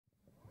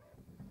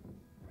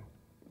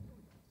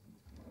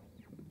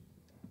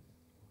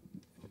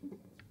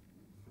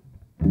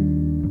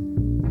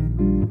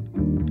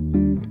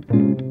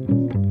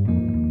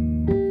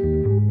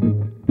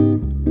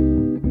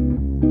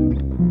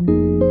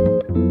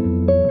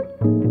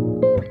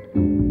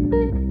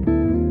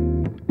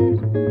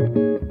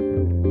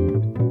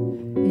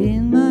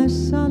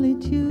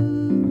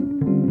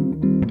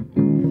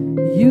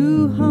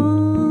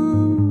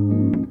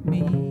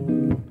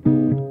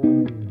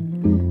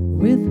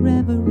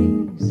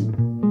reveries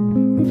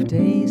of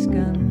days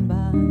gone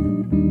by.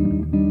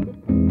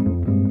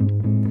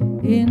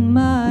 In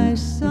my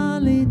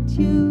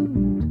solitude,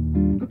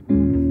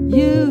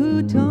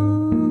 you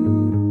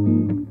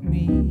taunt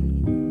me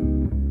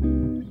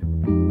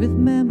with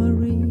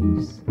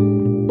memories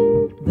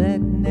that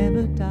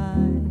never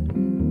die.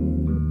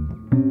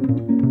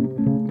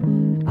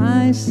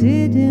 I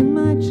sit in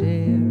my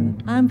chair,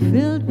 I'm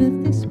filled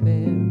with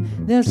despair.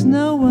 There's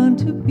no one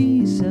to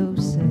be so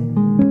sad.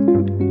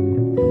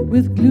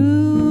 With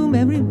gloom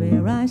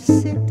everywhere, I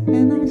sit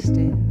and I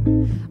stare.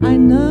 I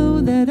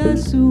know that I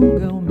soon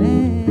go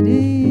mad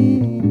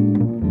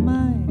in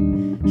my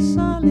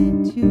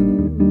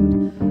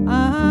solitude.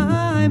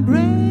 I'm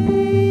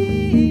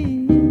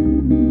praying,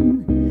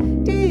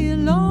 dear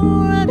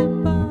Lord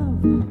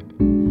above,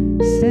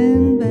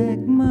 send back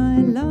my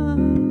love.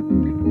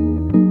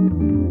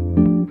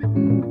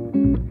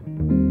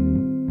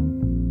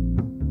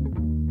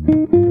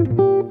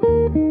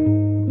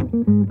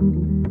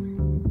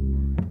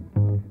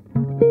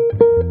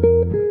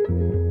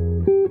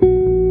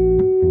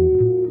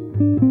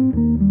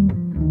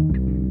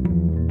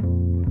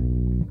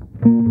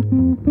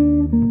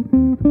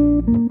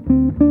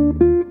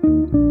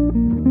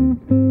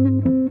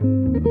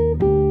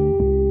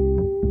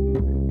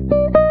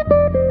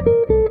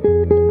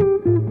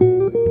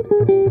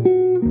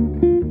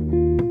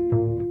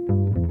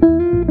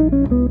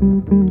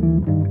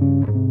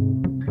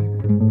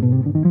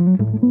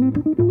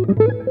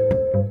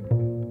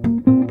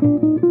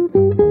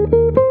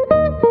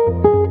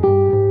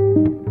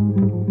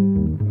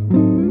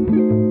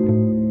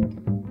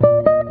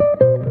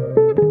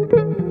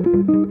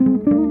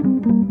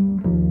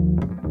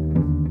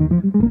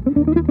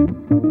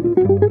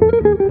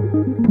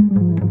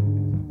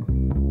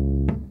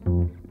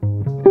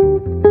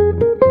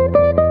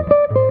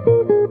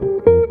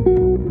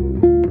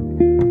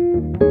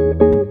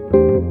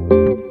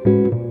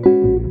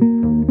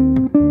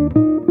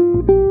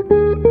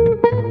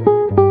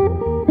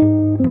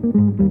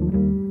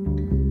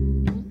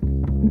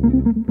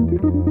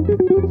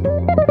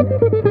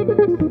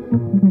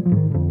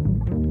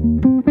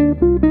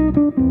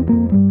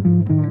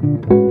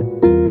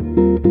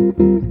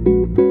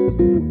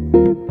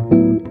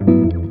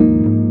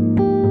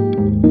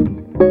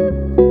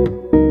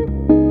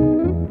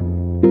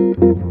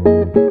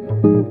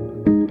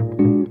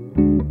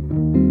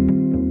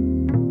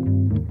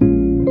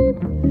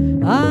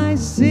 I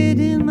sit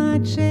in my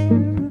chair,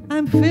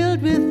 I'm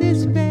filled with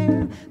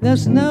despair.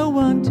 There's no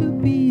one to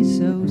be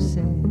so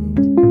sad.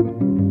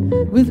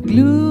 With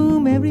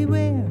gloom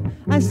everywhere,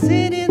 I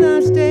sit and I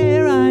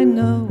stare. I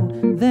know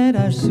that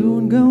I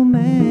soon go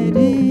mad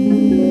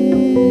in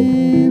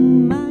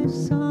my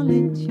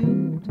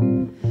solitude.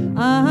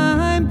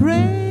 I'm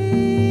praying,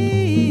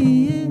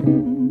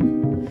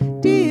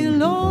 dear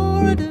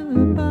Lord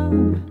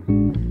above,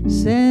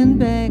 send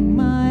back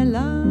my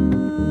love.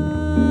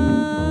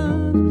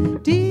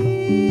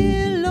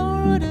 Dear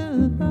Lord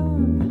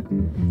above,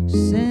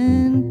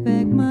 send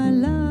back my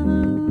love.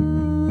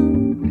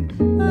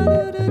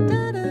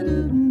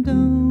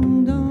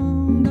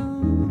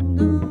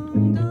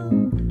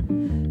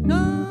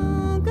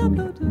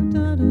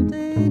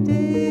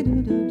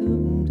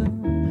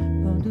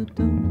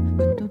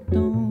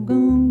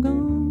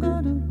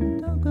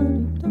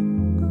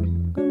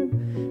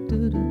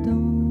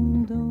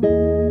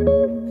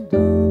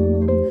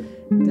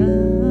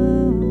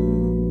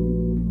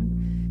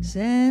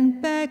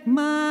 Send back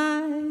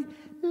my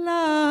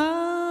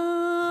love.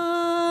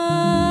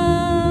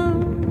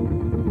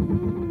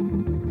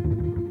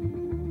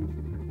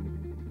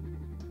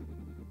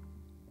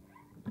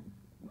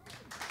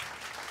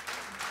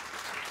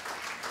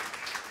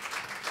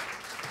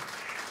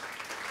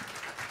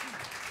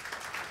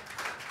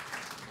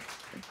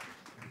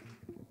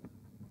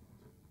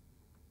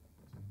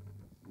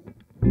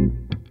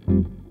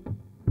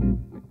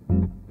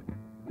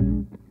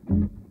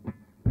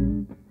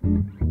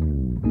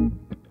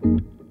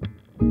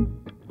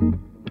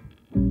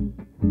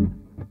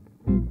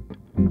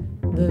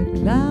 The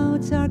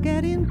clouds are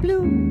getting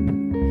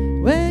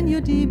blue. When your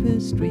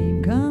deepest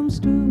dream comes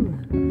true,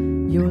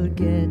 you'll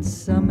get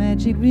some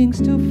magic wings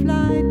to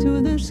fly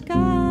to the sky.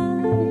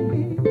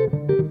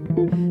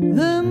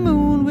 The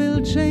moon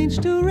will change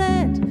to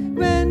red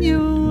when you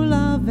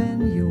love,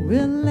 and you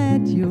will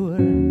let your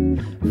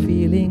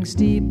feelings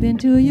deep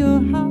into your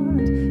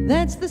heart.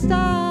 That's the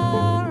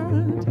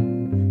start.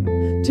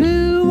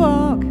 To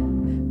walk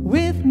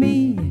with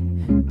me,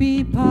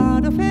 be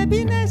part of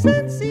happiness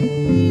and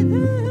see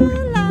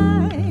the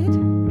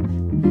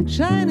light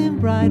shining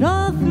bright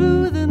all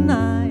through the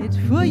night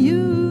for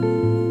you.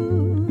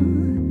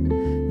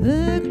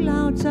 The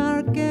clouds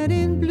are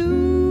getting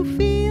blue,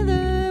 feel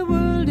the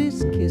world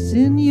is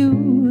kissing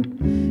you.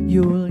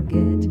 You'll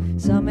get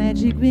some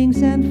magic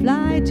wings and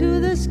fly to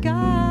the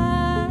sky.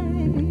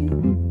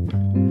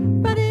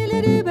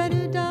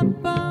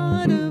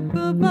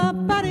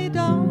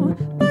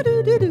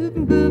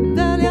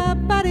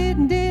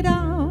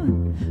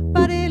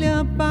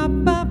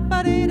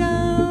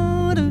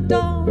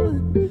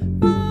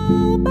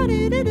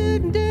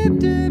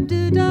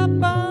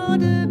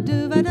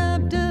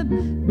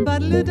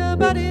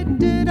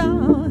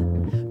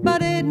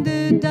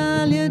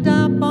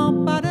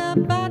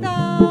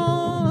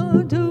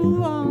 To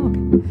walk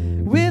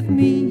with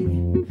me,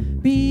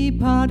 be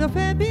part of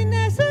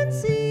happiness and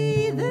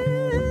see the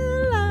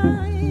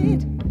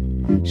light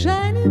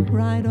shining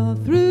bright all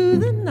through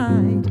the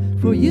night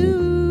for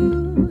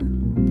you.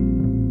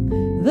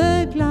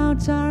 The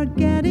clouds are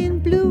getting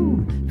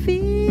blue,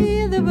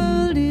 feel the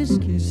world is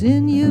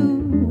kissing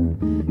you.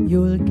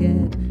 You'll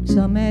get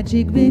some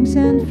magic wings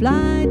and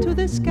fly to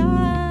the sky.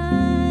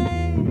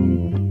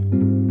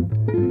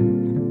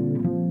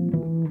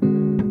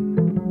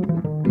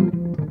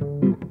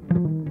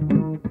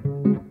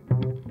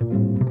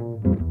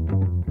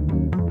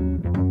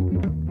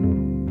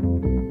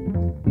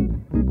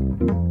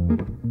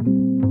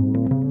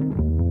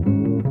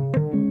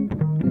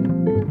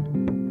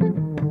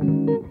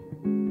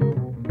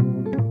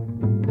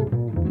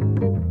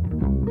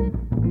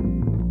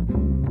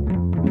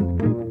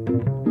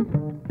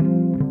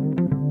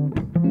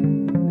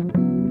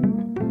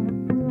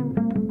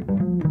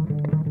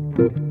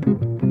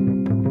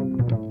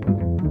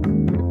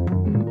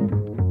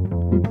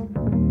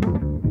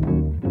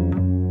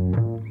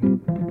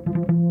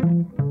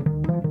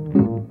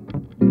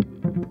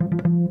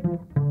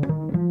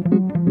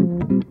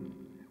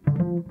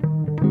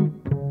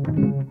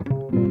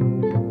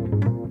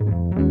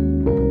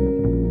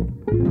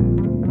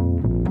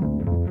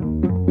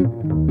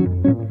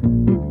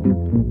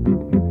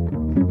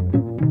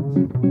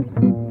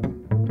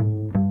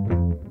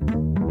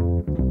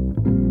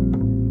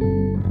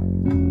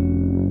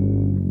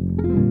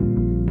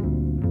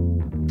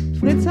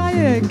 Fritz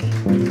Heieck.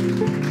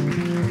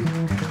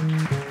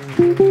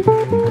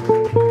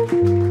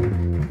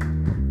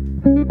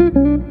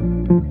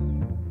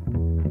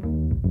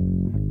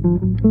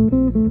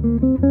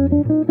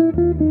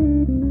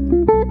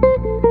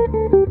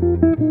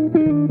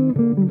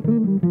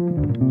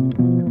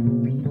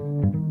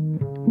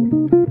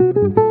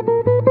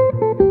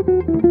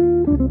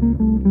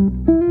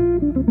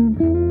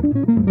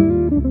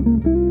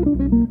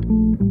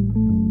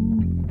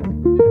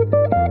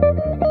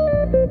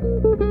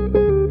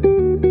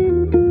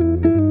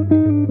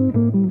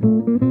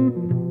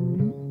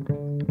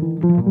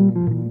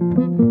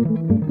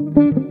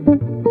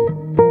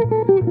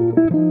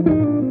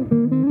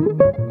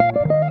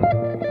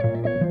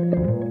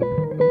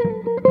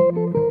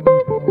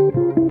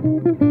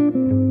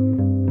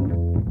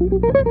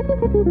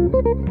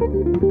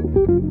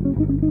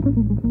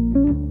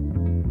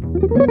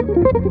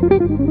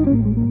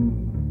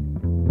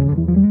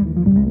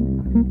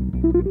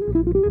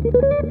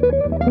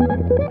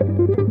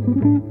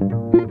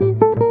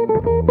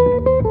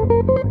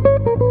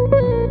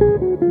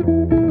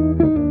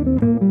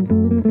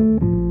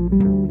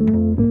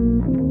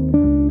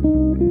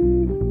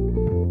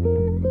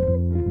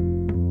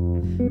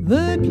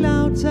 The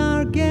clouds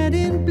are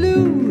getting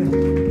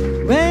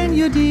blue. When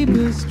your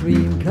deepest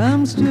dream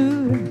comes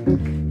true,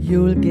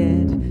 you'll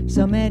get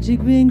some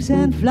magic wings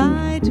and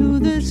fly to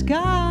the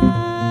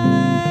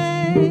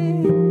sky.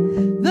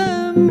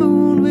 The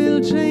moon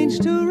will change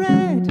to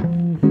red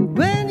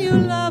when you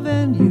love,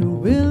 and you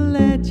will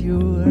let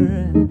your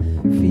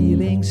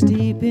feelings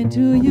deep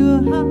into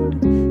your heart.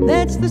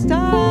 That's the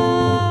start.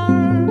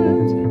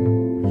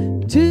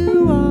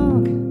 To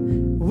walk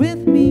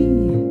with me,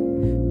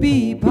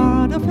 be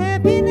part of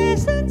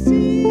happiness and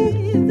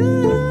see the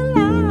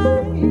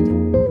light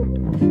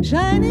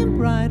shining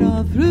bright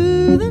all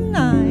through the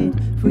night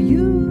for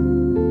you.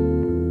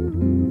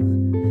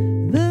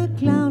 The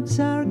clouds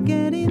are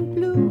getting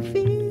blue,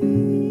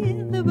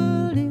 feel the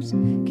world is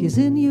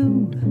kissing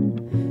you.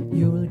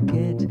 You'll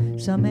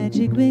get some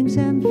magic wings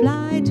and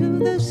fly to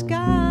the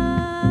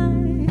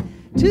sky,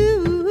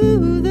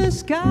 to the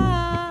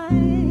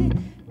sky,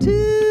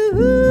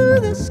 to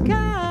the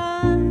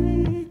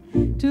sky,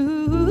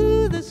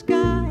 to the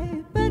sky.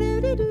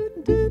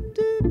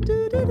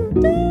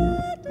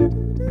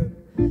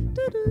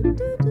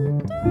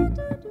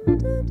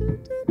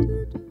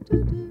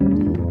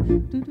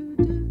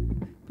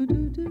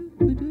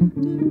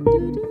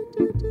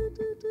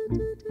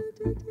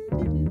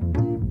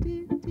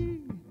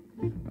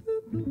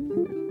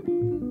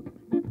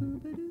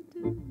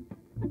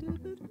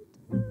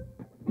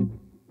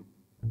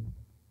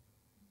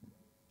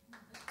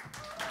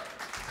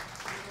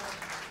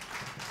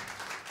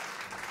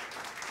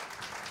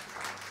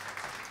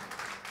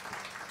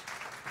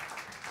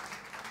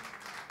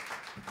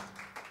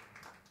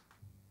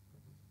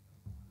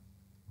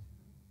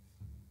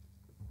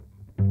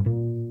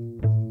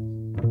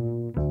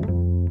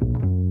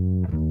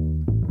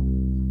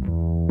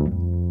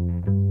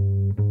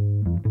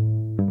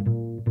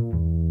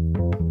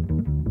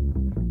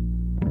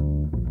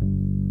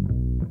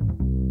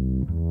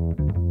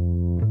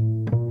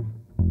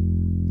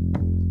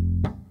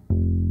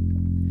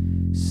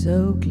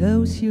 So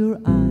close your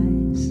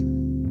eyes,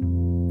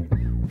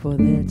 for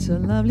that's a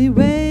lovely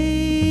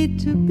way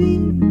to be,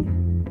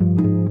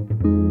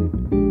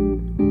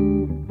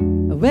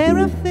 aware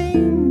of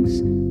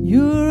things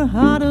your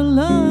heart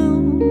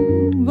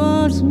alone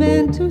was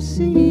meant to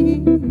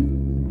see.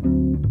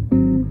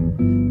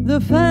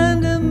 The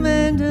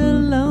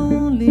fundamental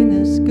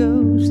loneliness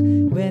goes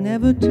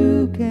whenever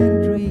two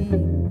can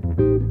dream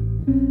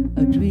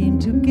a dream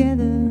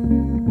together.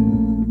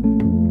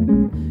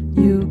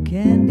 You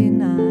can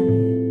deny.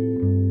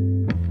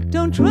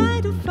 Don't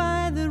try to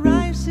fight the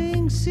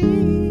rising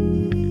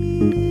sea.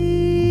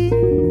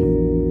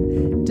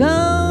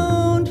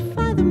 Don't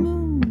fight the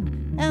moon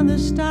and the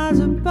stars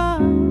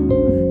above.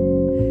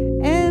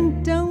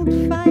 And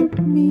don't fight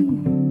me.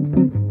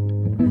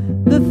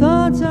 The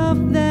thoughts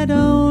of that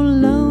old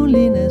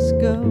loneliness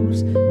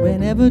goes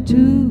whenever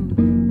two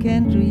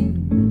can dream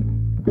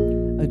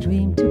a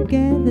dream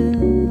together.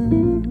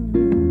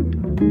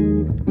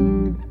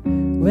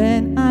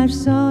 When I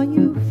saw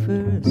you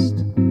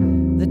first,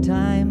 the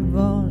time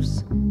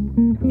was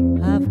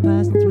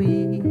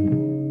 3:30.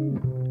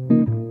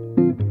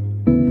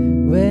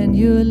 When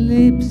your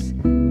lips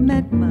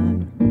met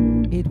mine,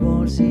 it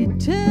was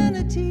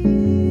eternity.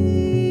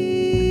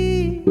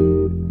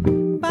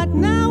 But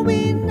now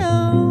we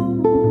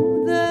know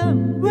the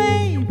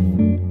wave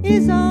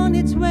is on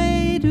its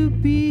way to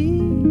be.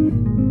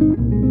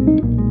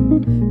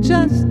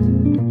 Just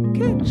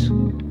catch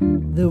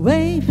the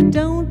wave,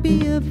 don't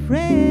be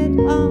afraid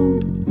of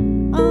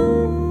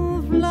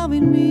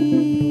loving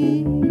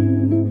me.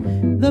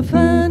 The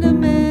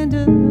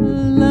fundamental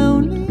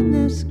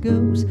loneliness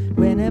goes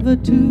whenever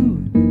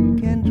two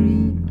can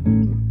dream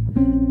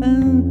a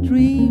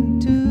dream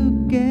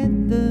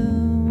together.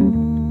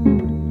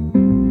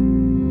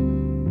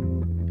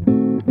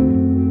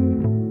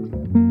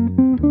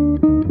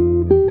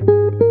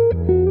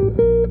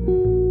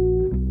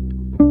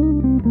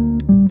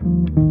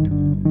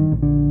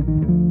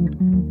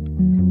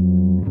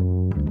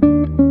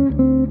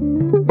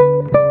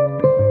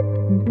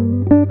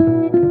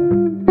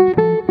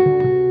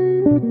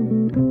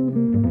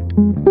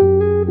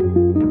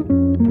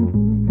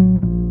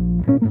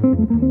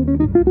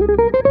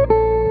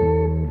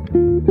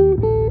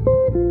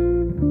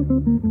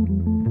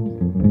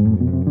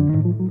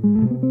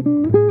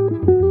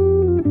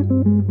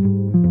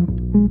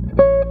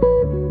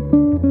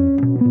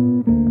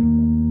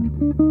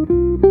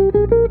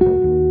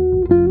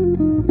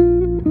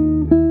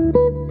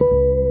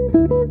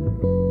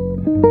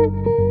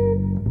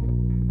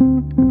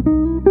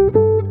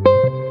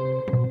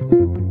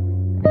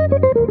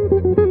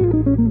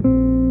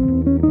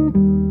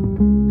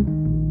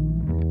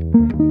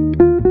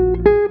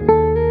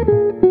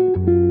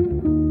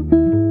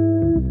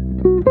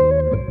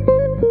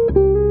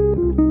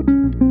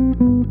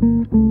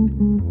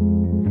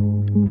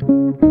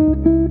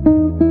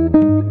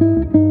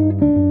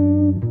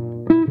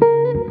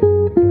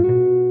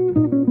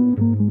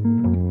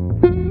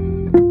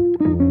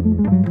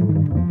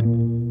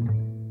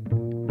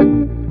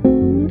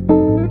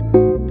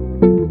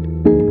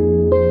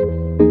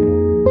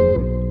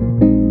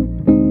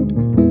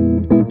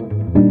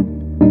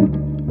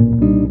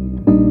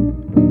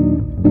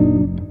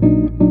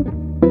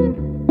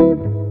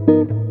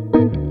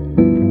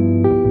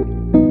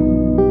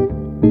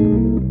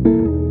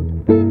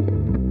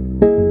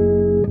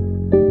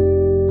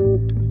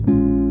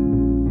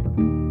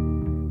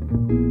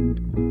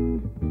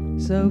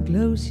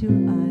 Close your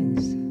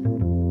eyes,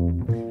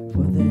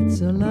 for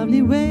that's a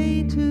lovely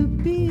way to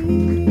be.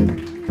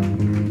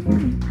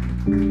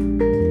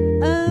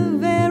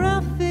 There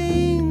are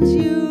things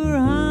your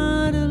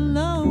heart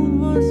alone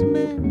was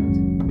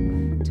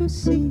meant to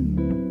see.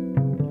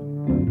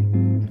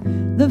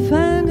 The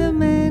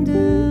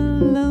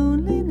fundamental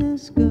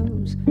loneliness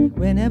goes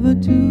whenever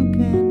two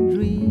can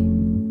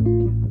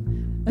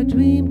dream a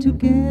dream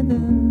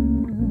together.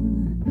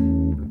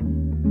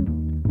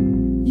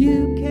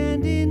 You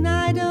can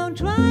deny, don't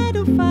try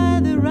to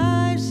fight the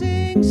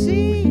rising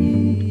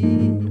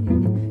sea.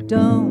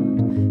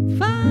 Don't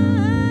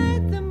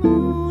fight the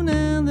moon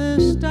and the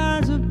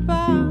stars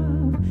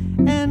above,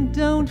 and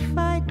don't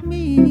fight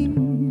me.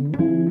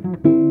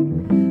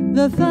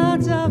 The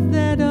thoughts of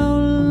that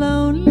old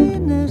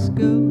loneliness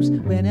goes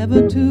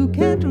whenever two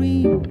can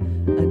dream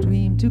a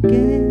dream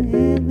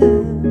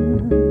together.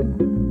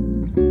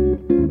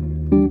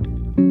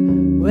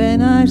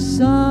 When I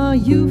saw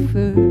you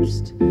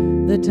first,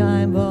 the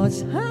time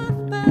was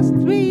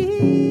 3:30.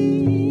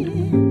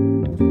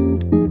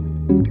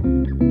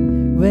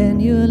 When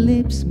your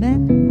lips met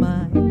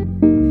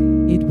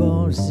mine, it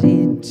was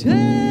eternity.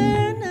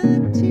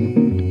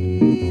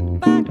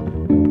 But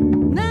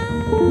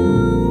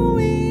now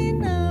we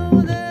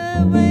know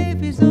the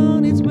wave is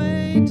on its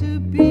way to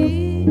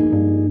be.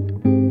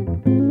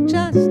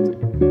 Just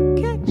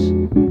catch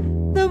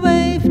the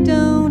wave,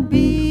 don't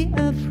be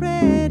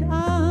afraid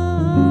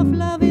of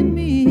loving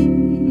me.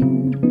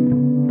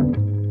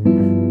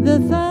 The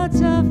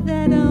thoughts of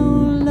that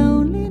old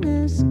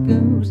loneliness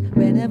goes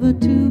whenever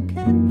two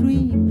can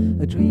dream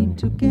a dream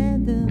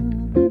together.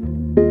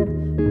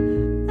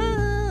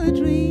 A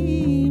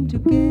dream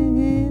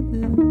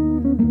together.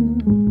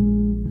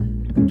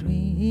 A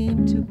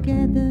dream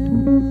together.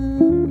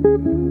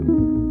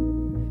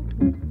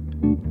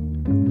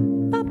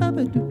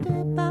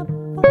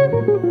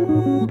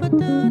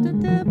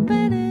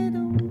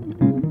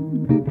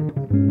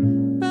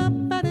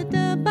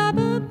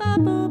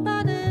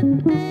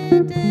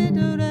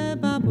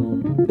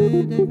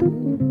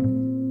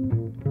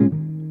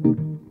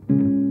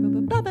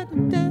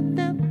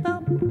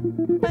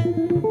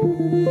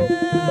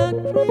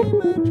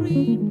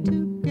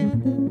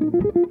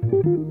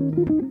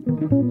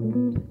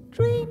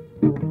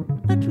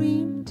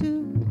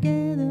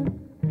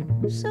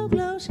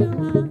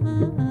 your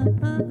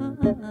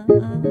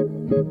eyes.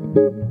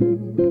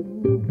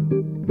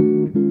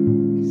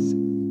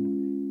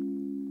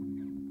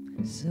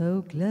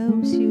 So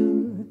close your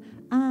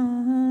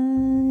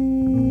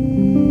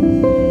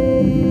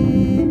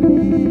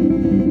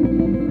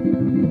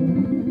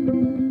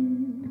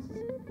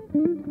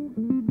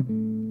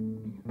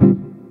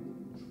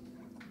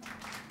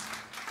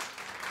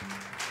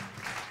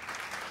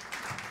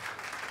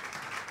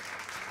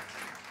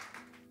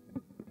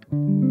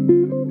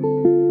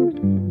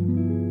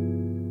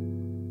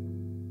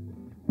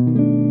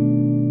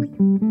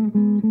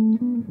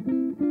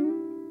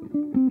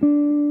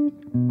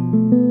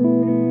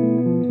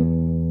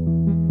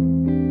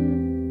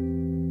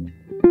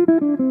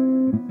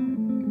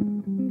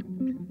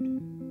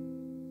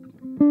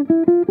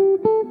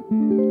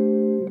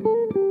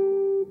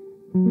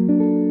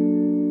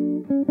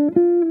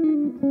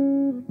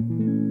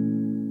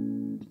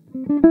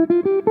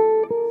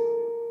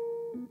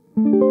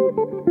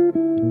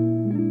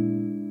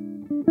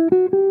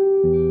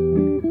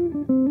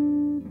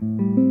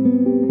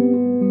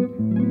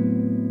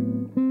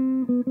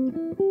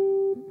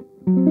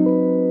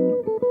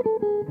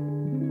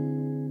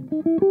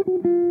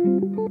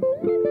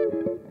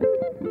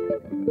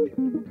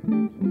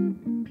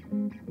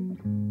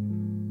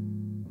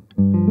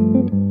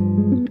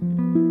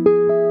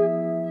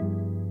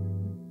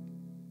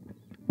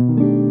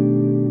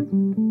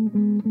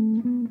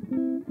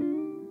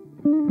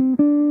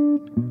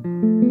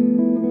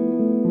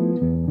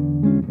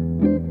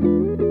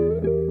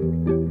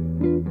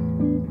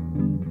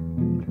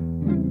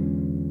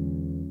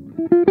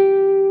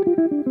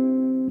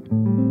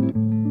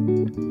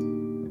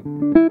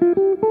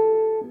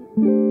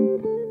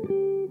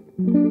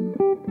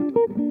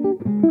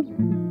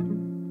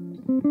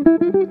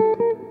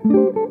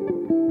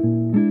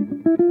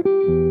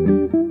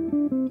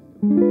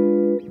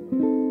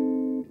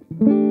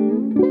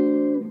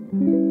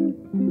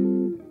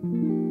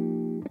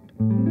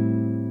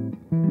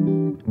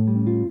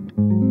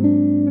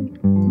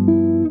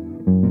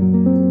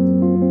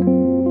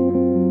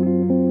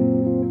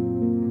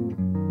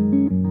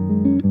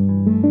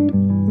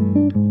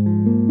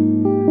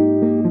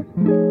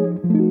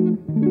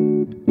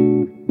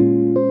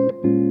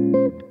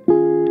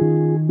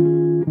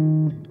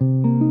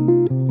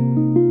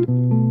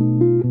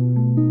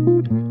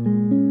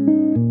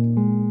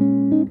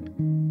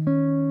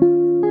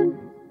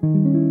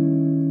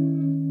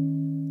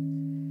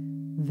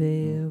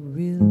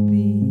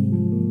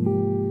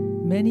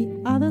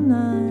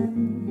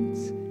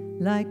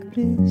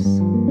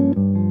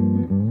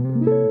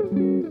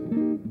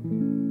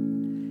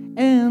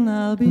and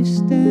I'll be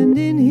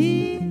standing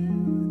here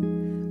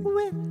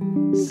with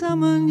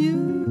someone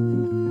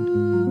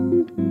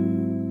new.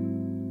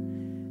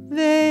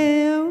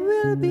 There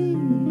will be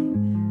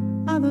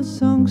other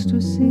songs to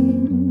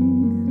sing,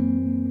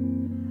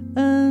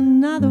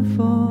 another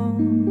fall,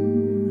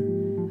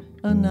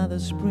 another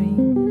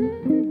spring,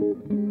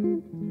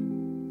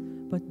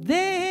 but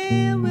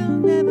there will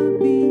never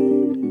be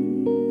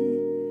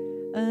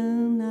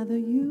another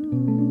you.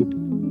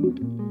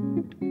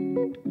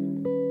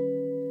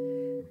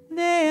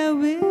 There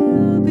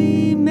will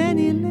be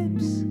many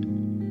lips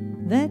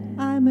that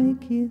I may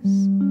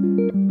kiss,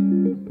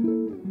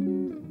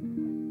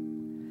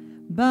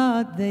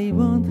 but they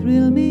won't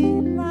thrill me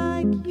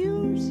like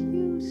yours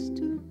used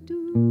to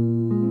do.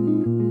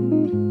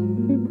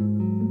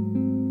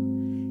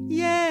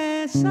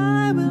 Yes,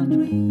 I will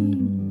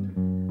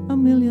dream a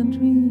million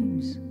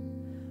dreams,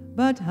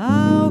 but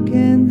how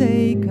can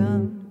they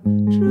come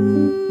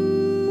true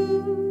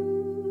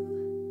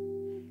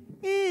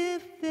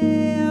if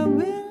there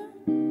will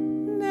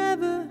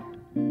never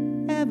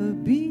ever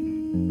be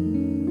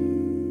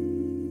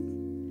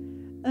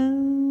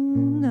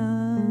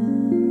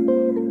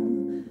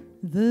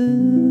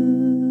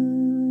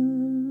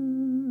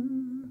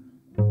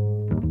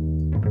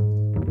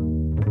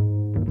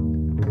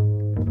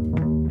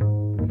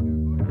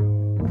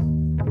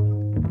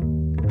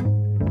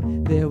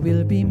There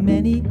will be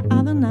many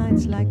other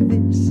nights like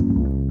this,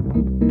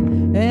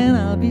 and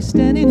I'll be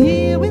standing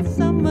here with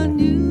someone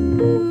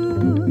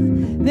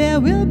new. There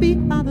will be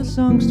other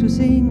songs to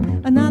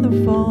sing, another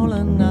fall,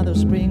 another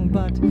spring,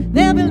 but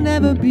there will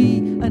never be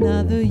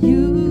another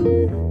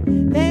you.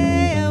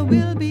 There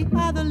will be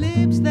other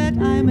lips that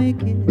I may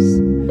kiss,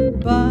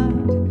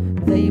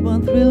 but they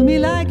won't thrill me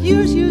like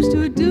yours used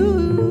to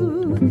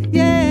do.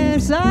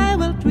 Yes, I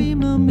will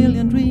dream a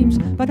million dreams,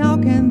 but how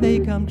can they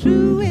come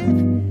true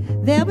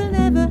if there will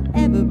never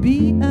ever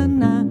be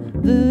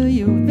another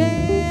you?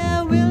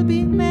 There will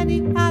be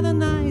many other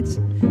nights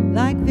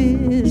like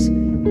this,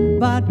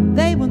 but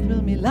they won't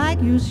thrill me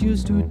like you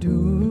used to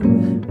do.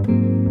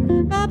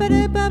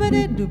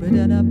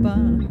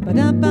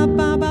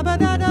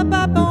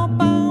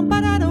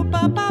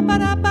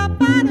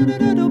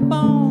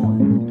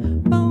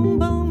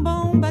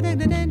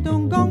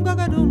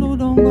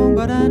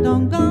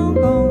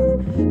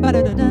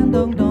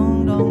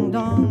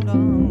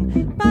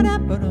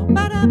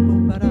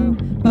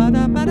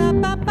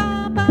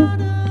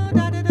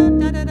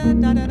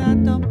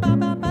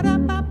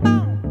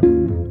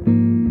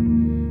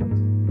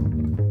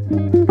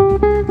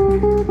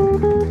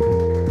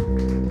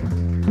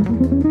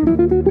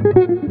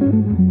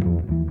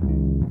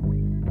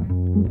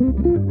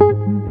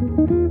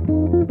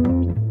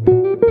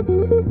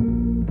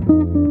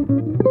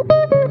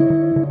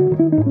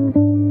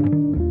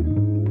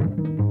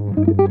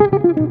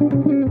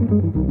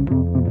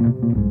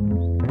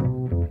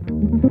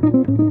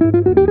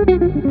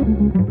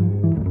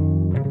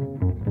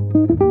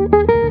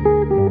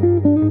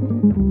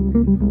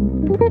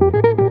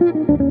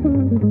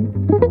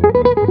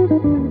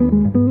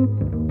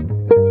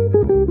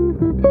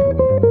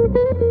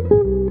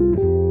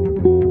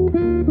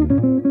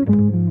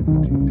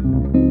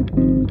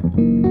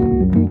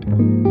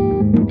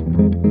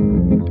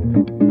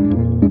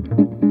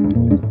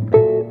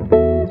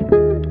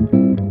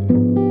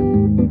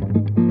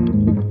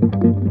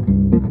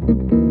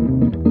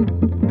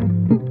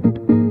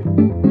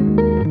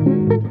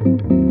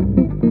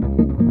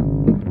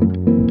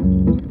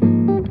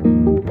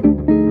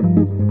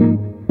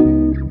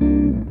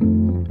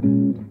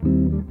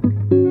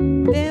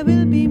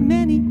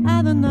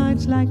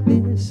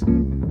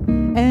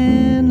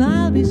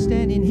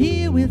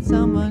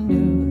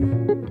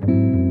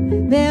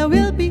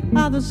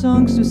 other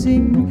songs to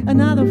sing,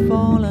 another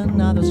fall,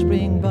 another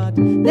spring, but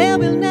there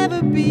will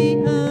never be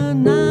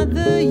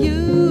another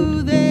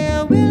you.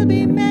 There will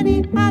be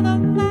many other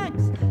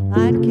likes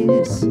I'd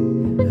kiss,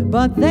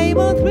 but they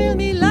won't thrill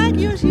me like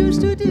yours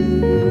used to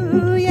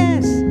do.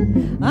 Yes,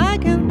 I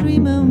can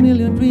dream a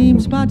million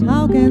dreams, but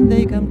how can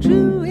they come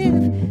true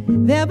if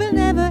there will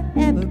never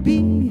ever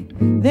be,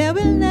 there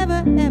will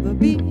never ever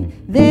be,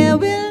 there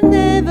will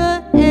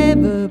never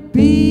ever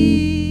be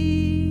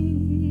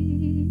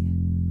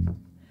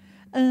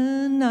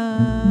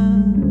another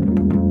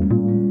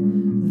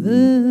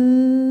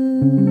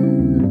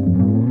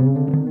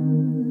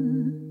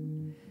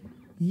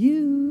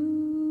you.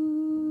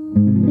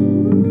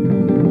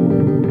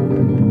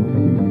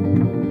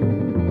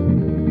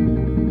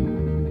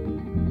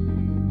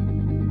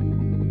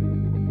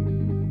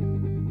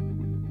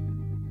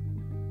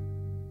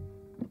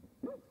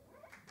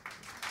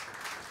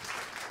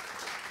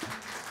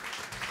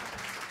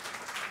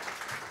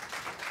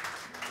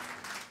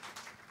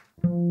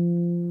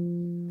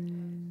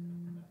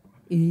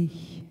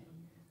 Ich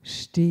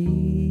steh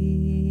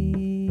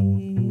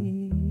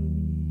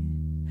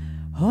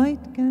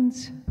heut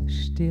ganz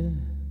still,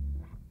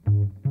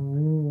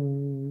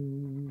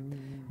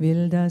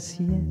 will das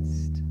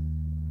jetzt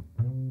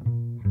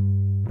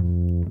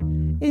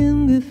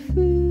im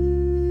Gefühl,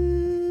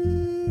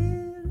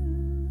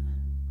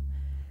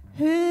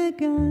 hör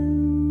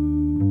ganz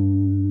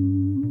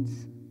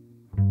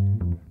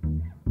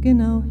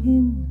genau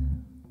hin,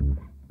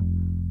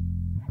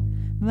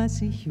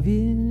 was ich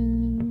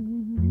will,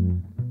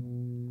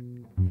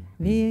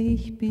 wer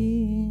ich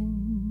bin,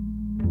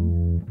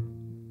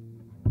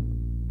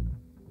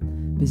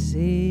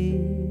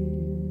 beseelt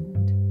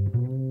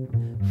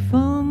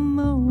vom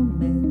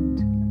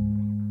Moment,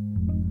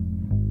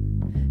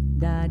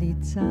 da die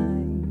Zeit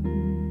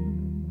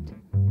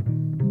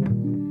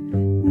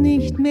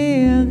nicht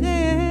mehr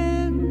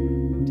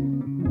rennt.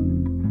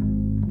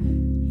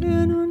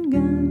 Hör nun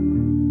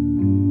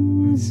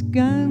ganz,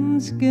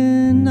 ganz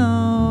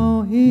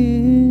genau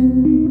hin,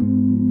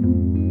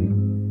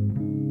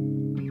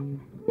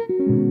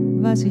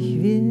 was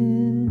ich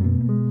will,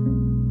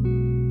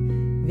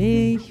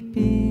 wer ich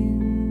bin,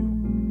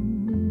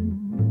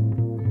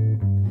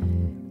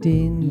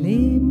 den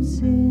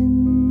Lebenssinn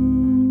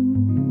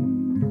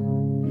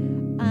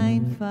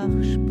einfach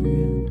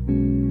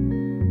spüren,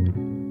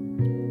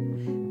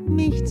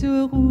 mich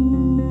zur Ruhe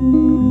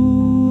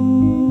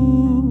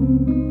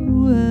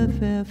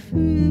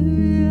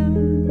verführen,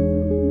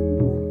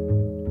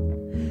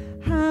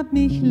 hab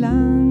mich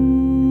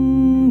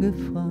lang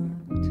gefragt,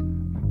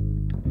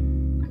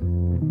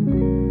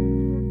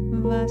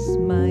 was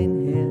mein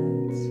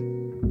Herz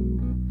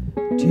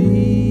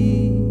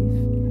tief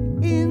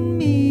in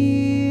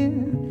mir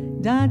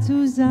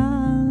dazu sagt.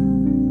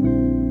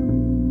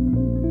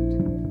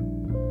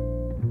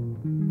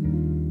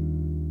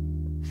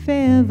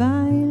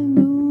 Verweil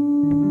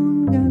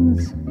nun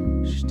ganz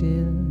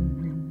still,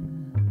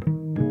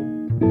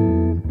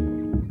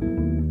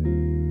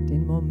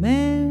 den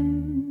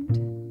Moment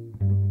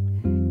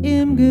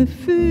im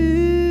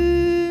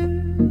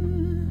Gefühl,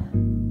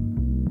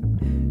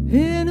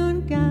 hör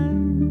nun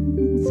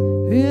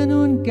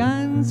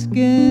ganz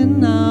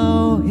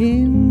genau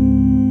hin,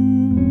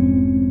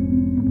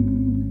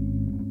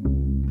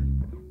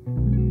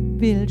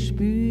 will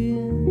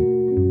spüren,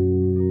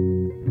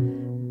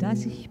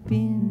 dass ich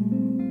bin.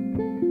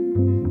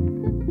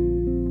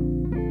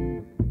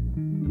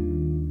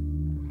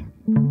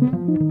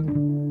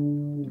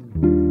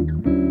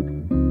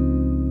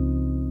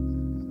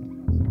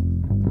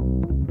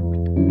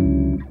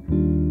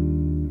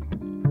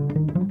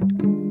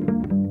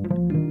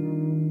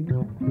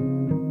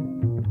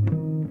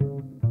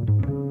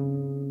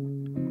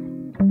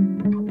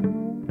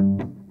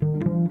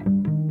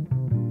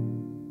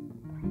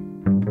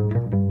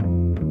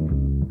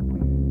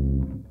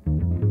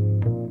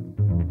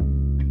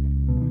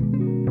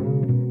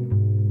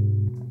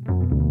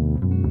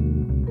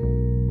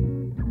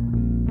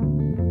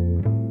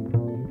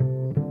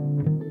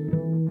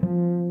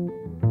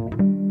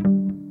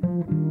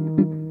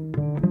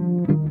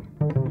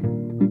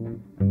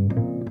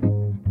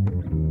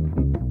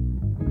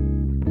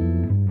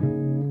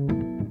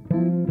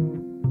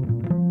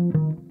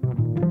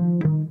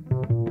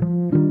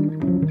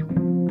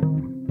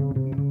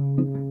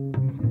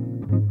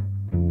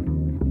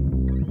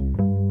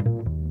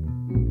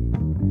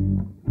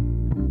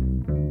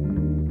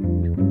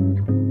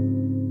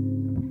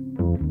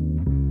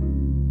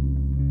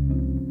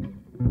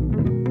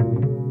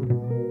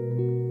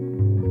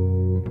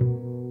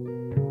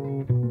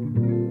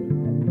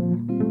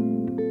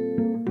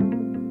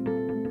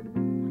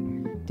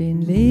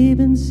 Den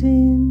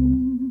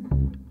Lebenssinn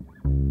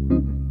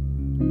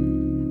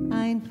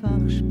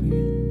einfach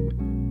spüren,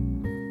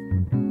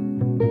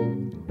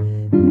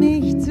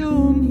 mich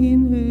zum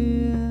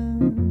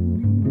Hinhören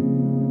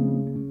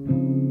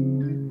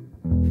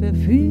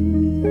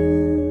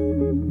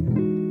verführen,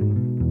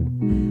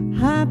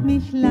 hab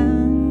mich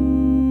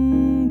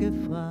lang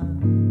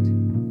gefragt,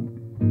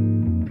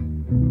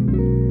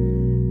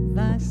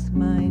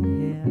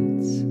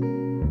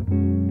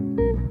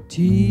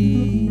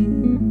 tief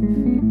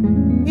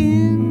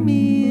in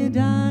mir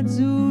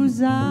dazu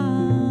sagt,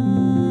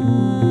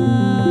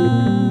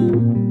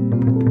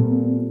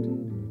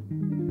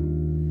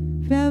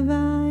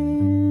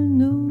 verweil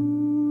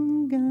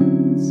nun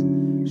ganz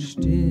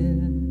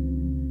still,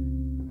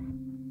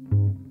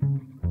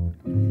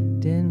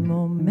 den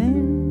Moment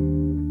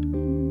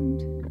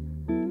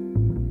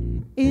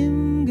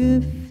im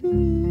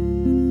Gefühl,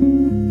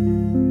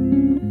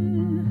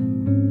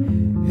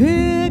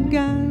 hör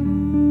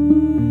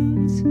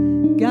ganz,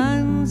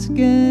 ganz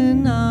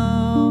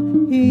genau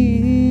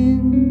hin,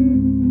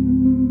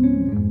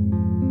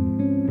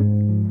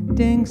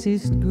 denk's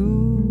ist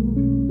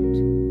gut,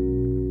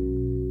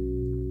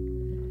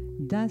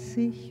 dass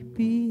ich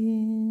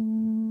bin.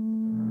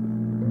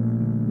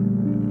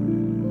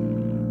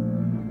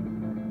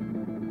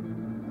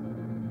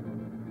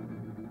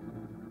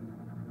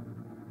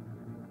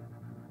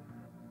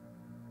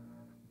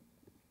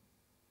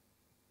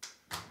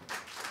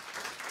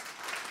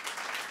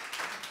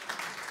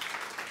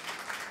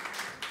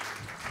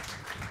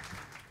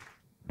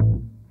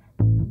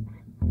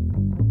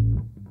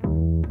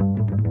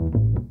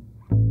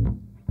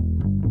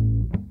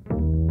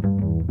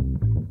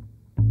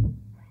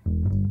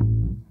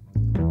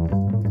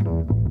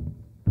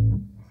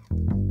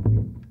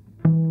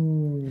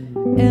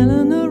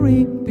 Eleanor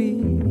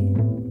Rigby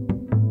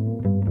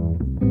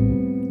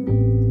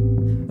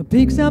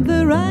picks up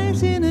the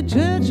rice in a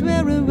church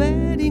where a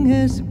wedding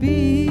has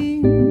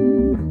been,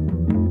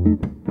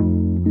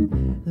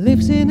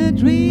 lives in a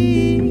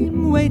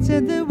dream, waits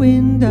at the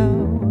window,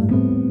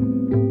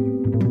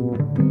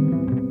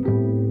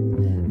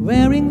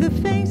 wearing the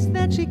face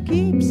that she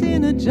keeps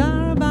in a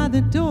jar by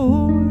the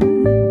door.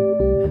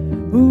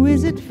 Who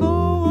is it for?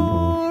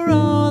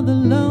 All the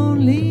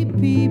lonely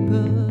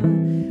people.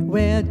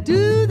 Where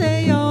do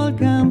they all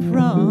come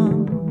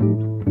from?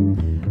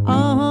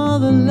 All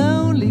the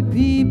lonely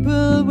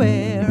people,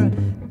 where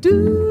do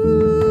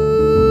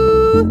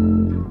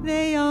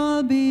they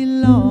all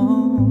belong?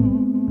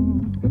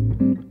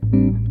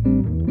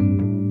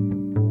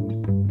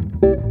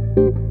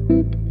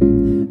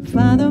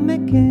 Father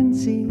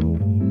Mackenzie,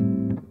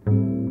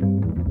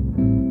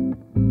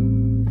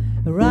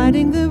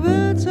 writing the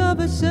words of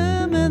a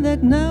sermon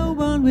that no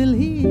one will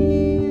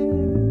hear.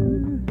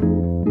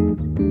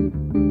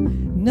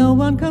 No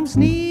one comes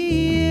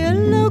near,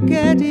 look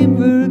at him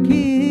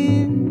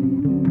working,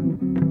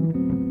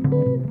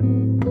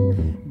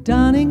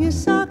 donning his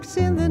socks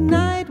in the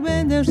night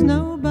when there's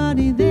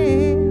nobody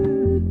there.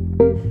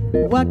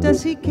 What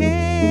does he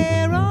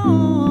care?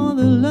 All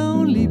the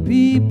lonely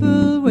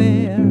people,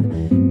 where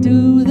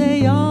do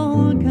they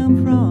all come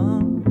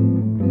from?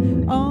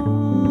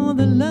 All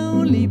the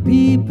lonely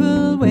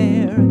people,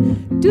 where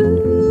do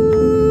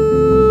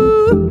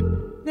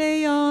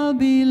they all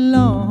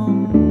belong?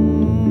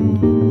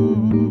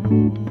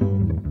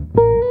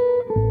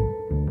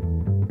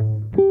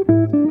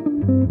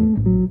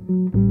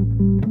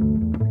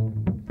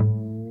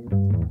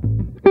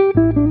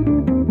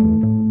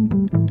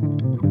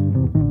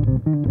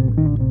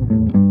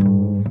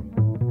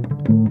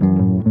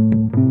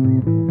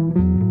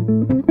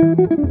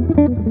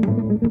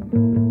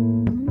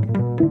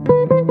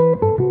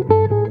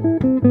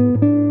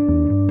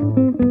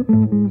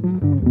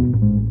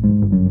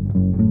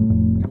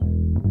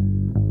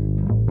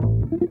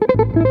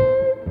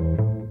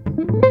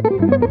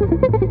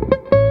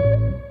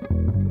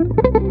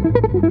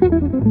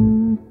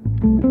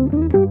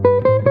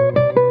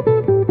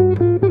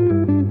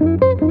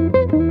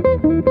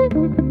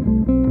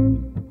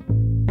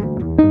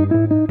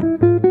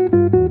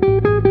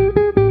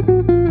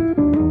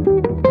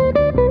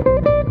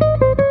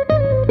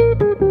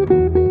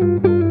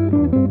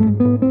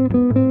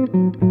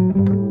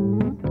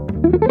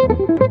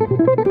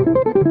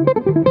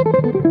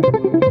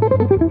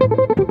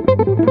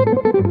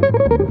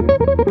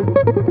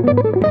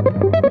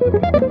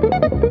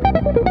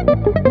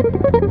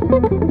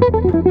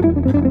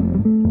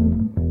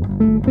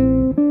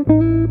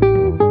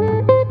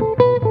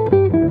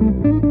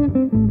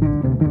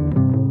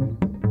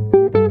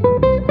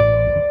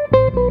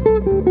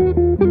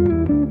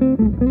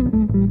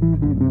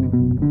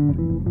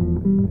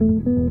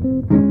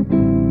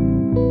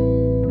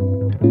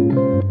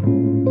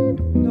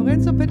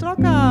 Lorenzo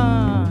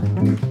Petrocca.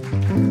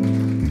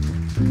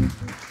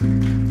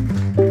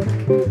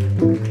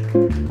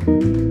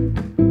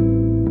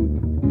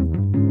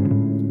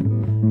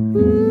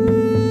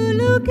 Ooh,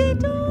 look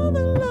at all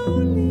the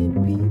lonely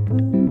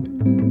people.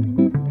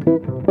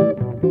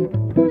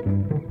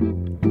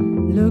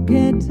 Look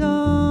at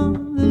all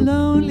the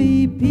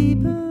lonely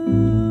people.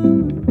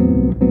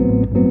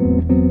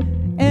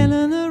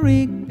 Eleanor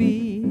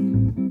Rigby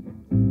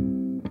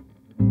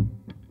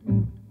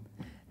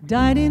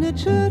died in a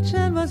church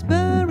and was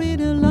buried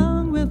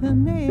along with her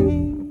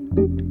name.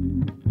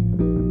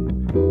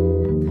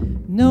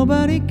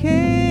 Nobody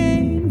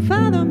came,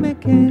 Father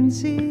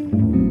Mackenzie,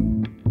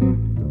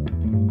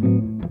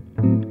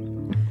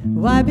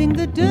 wiping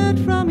the dirt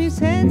from his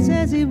hands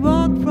as he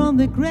walked from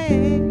the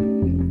grave.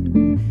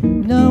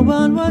 No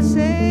one was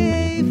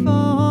safe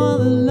for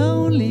the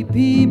lonely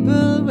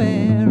people.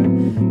 Where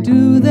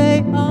do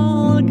they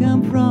all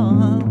come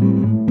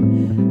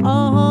from?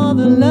 All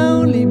the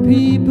lonely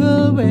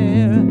people,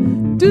 where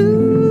do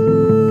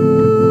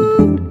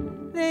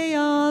they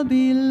all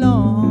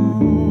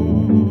belong?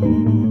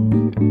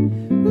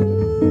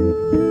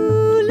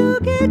 Ooh,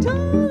 look at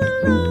all the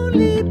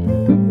lonely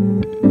people.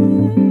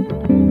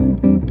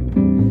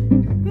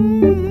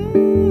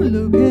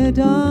 Look at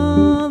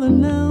all the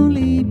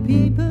lonely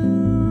people.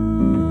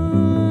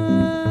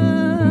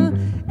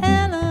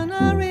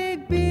 Eleanor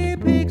Rigby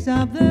picks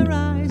up the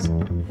rice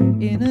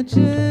in a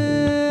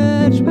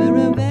church where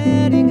a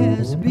wedding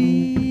has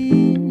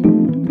been.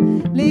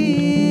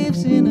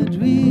 Lives in a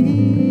dream.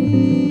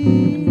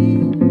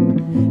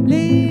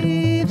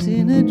 Lives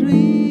in a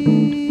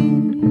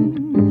dream.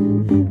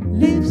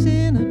 Lives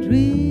in a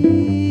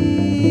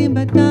dream.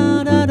 But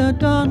da da da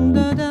da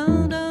da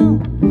da da.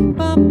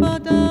 Ba ba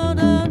da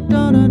da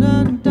da da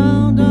da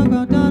da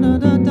da da da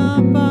da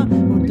da ba.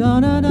 Da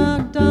da da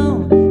da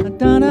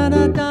da da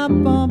da da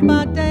ba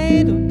ba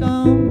da da da.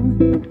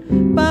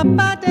 Ba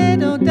ba da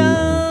da da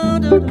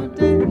da da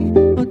da.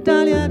 Oh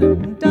Dalia do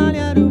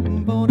Dalia do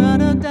bo da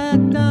da da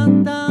da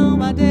da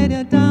ba da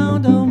da da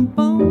da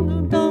bo da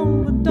da da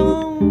da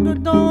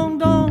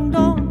da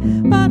da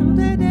ba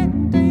da da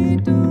da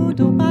do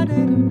do ba da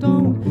da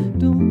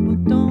do do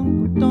da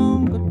da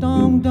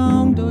da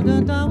da da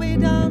da we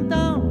da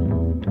da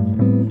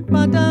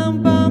ba da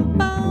ba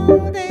ba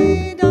da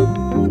da da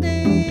da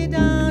da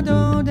da da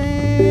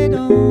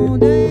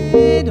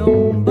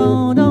ba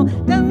da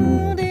da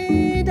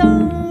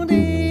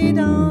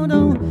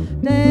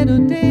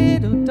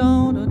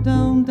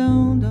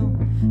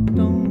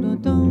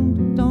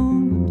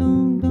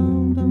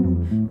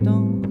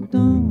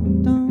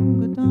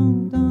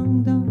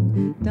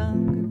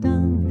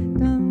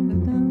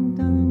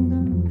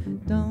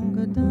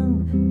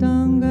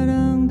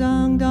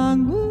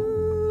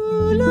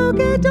look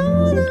at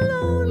all the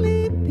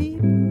lonely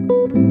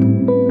people.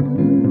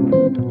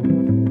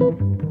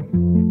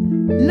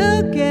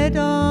 Look at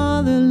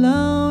all the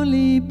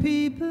lonely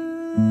people.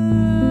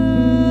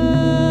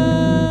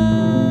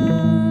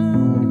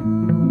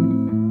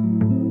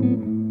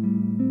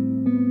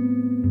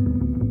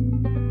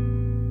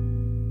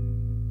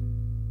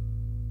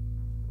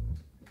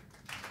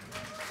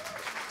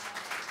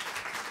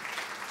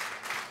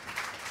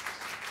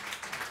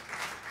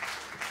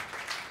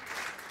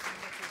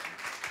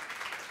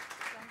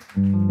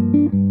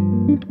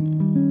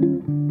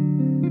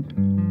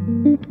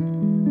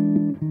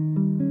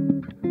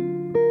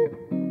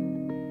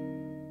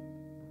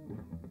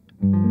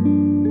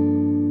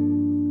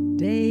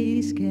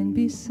 Days can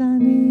be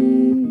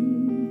sunny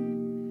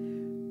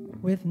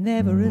with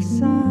never a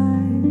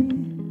sigh.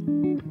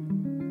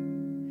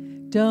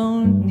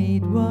 Don't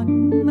need what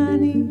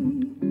money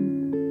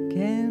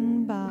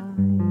can buy.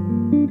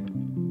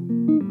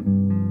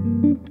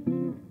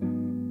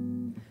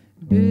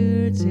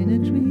 Birds in a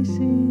tree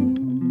sing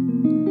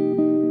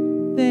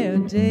their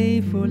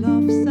day full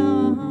of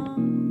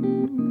song.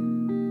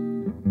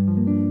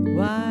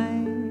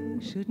 Why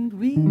shouldn't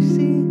we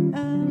sing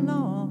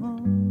along?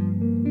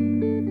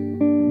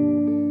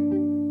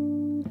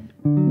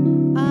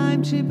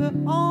 I'm chipper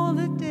all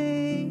the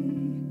day,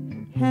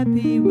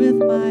 happy with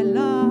my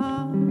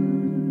lot.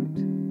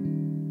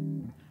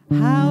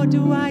 How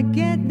do I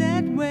get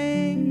that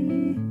way?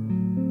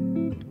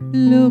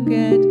 Look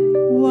at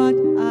what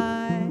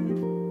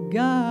I've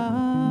got.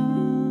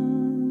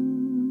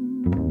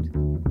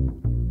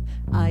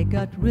 I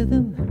got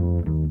rhythm,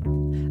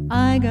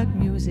 I got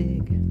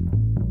music,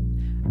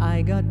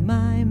 I got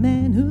my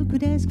man who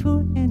could ask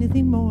for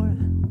anything more.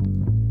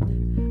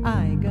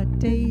 I got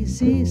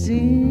daisies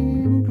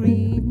in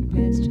green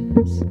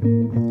pastures,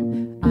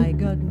 I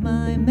got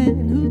my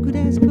man who could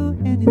ask for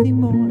anything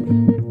more.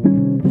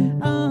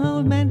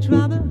 Old man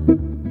trouble,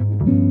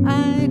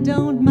 I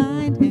don't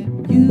mind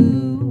him,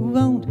 you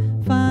won't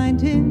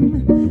find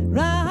him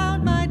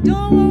round my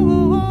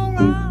door.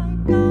 I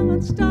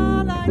got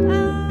starlight,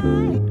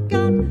 I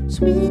got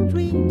sweet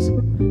dreams,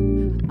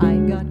 I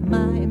got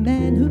my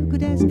man who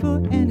could ask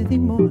for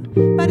anything more.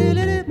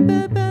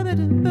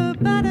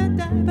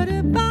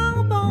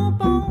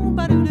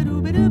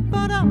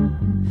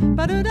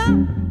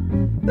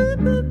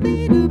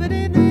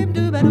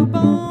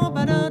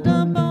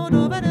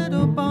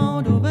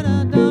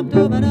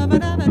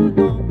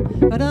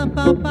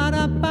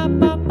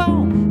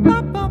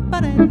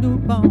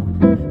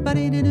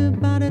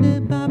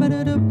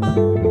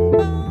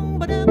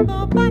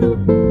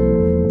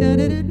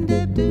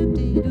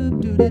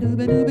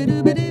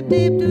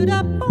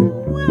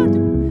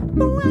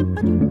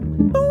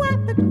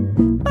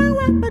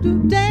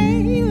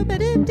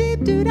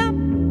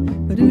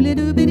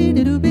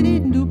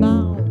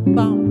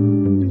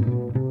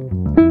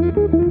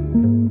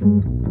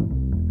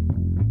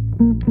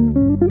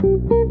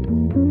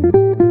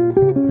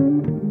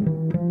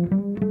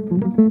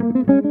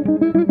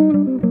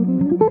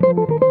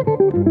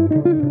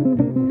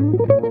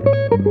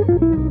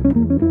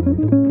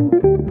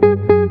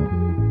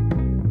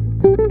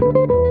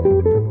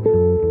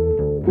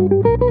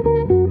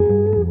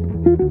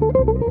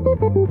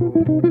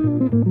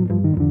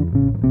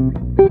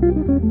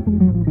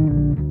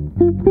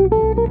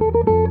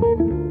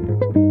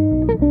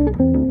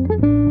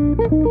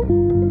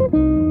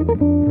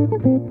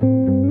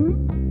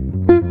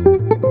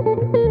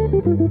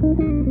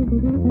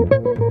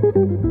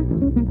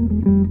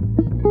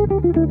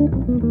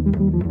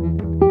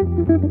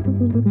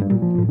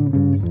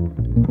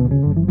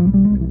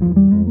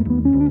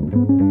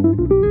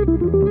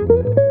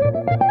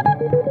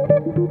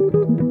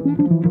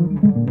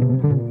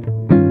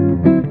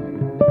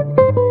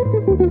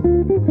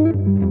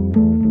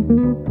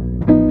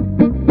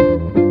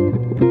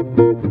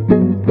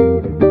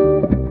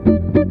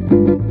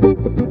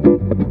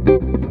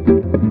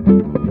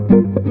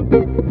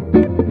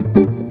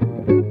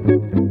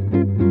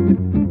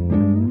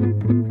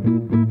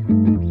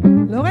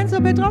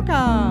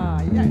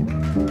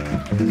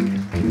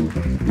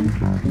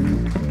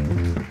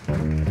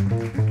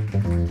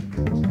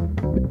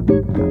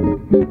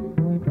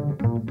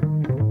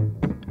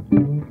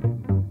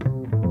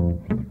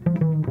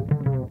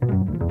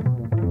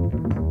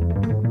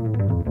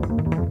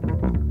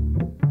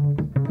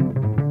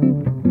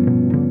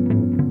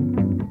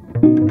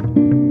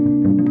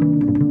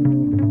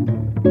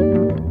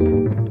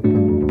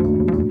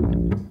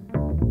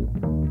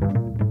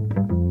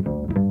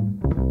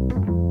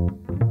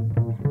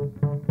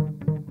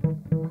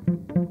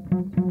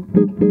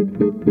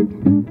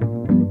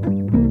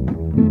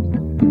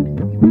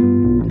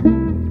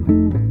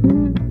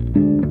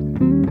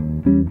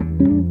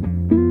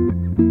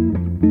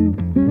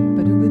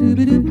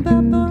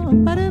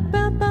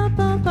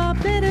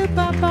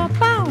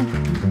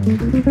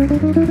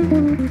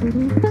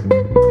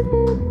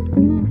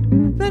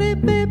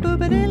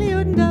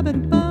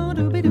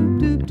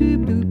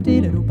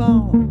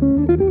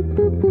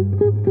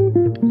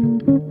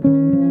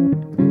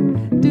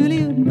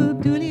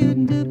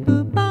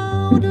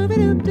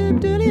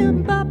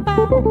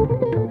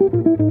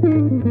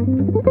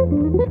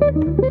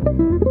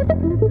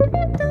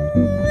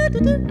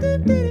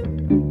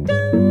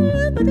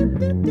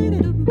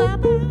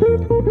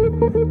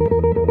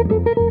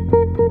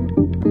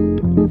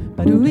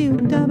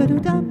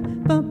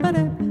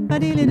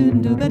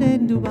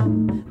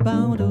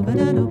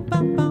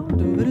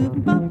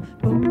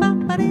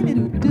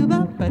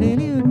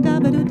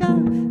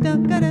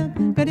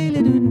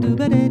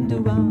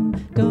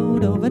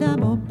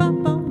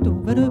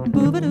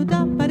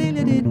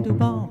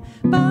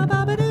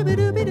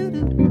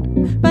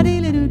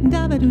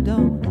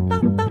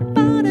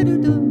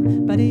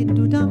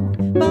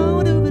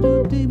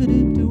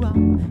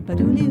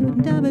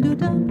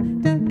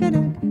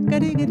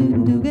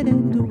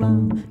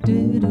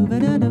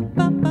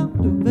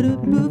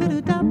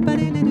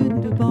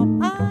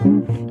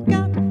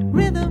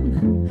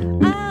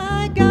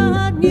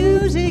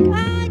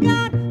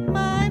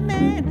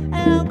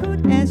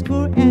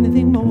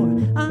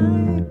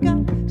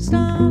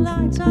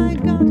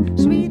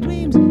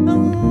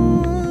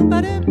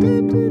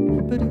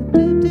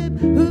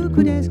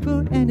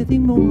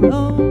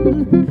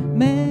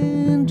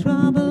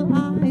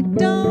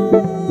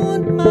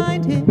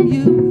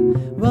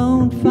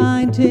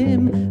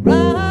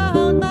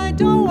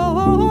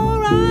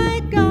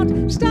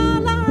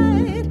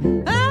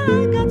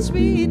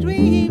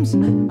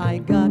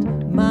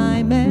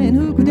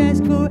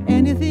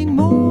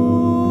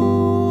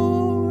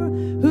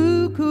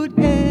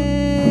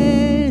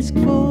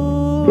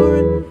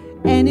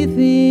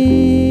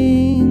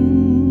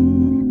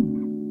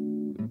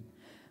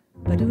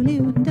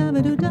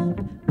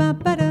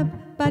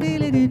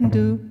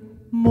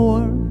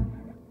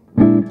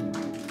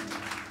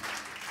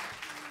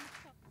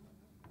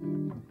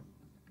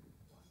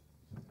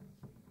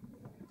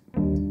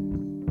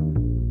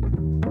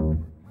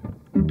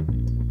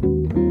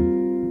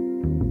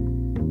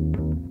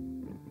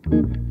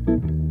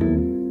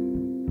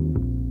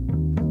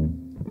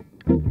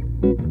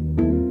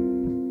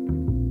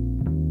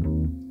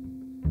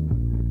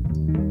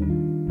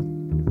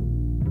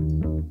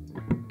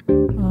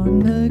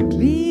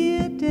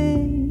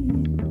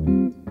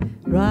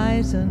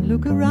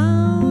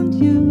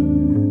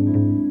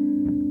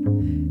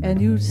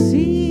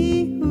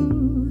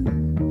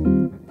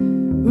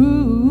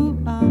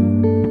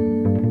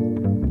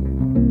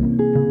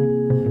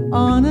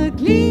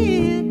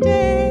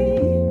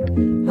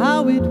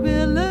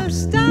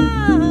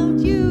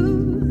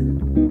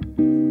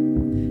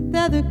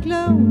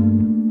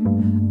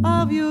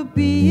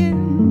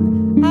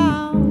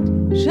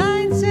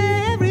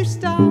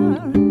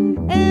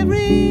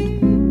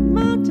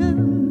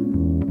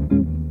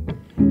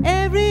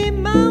 Every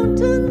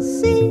mountain,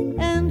 sea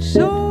and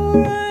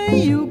shore,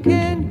 you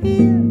can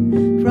hear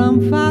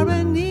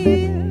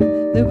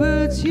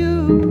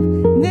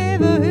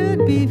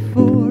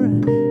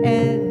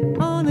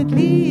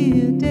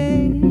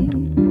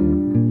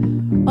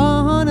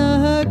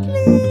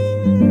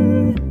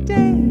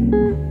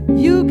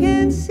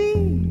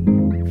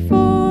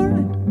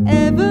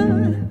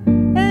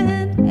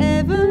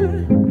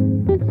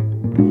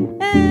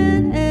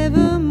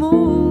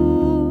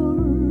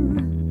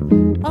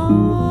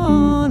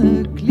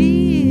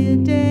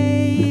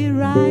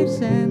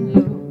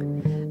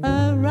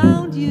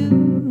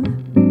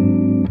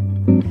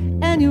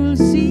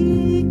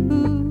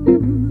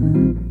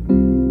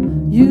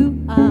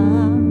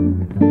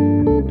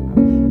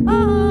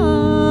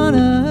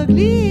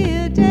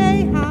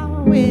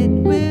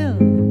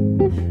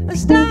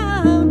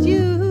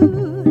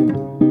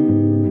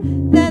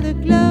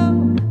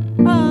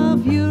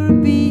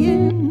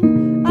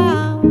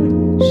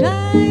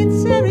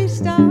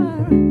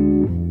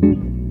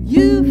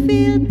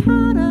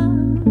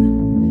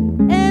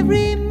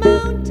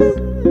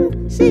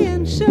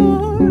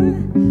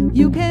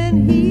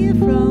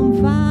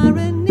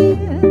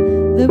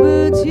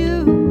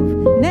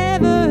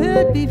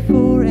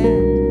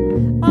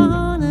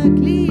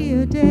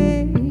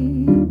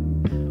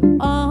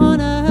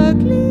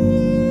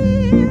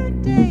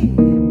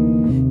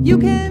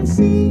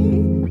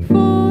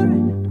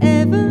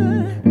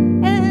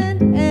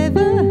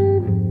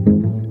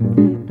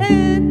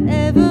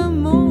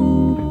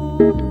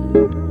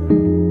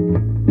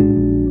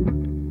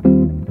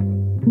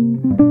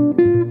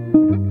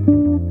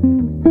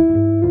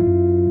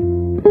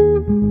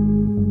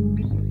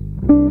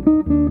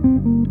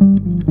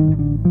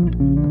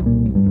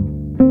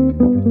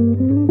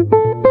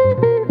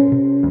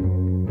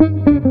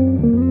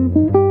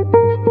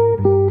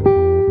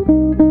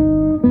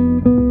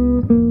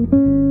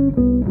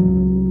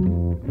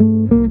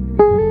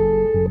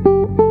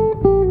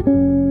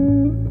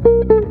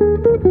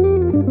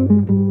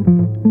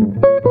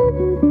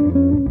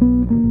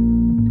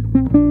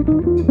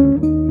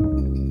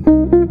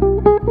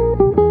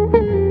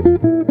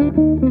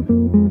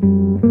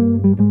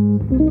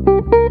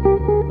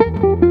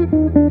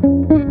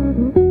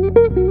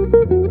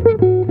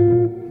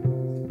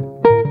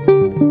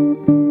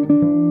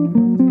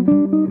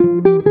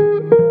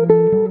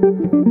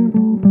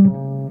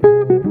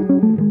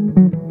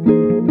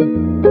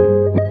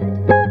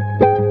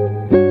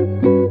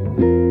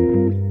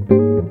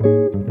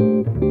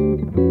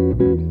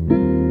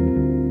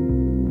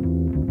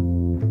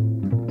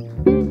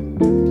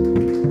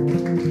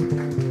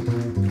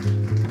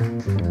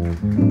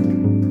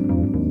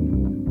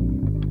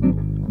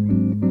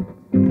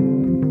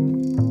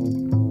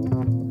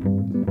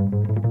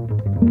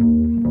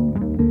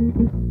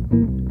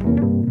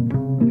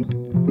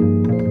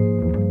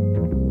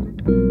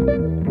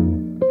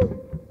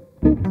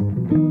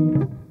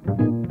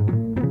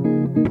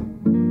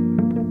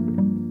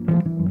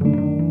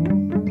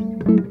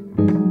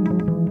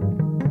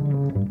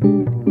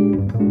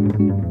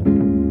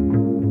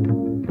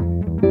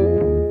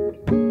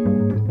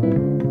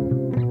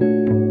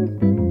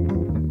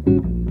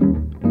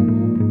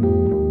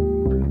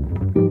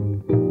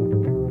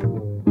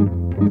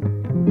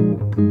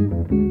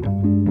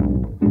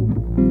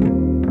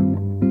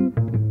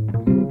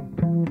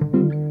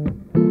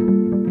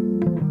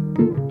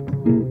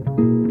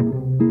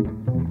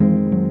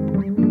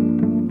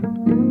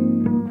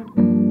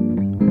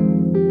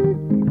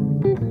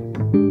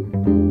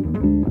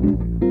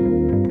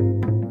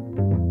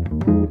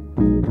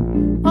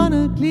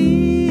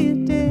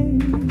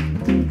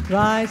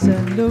eyes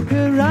and look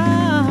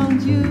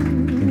around you,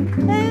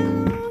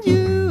 and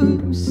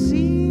you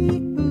see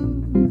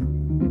who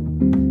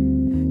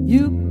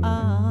you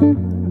are.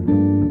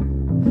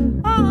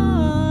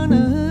 On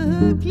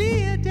a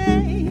clear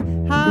day,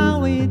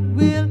 how it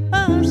will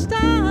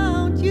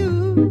astound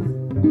you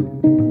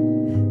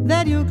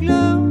that your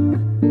glow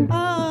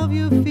of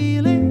your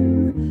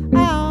feeling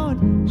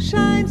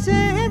outshines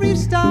every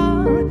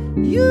star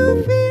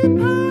you feel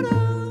part of.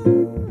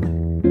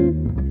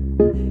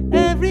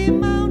 Every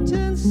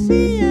mountain,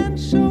 sea and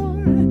shore,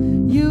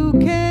 you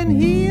can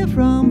hear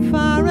from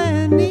far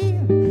and near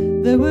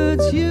the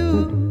words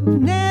you've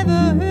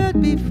never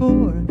heard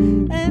before.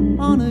 And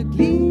on a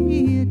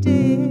clear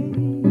day,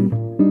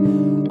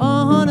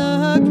 on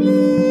a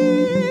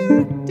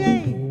clear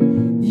day,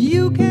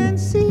 you can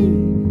see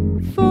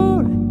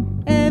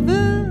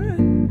forever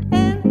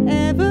and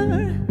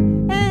ever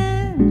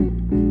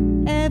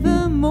and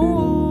evermore.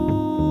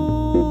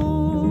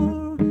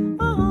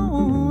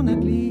 On a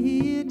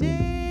clear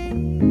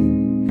day,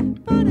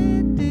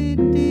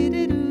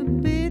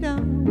 ba-da-da-da-da-da-da-da.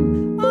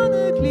 On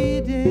a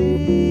clear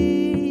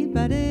day,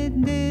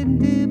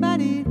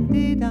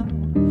 ba-da-da-da-da-da-da.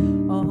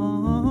 On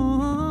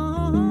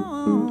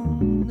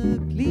a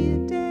clear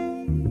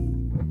day,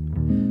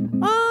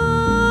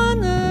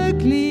 on a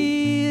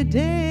clear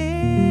day.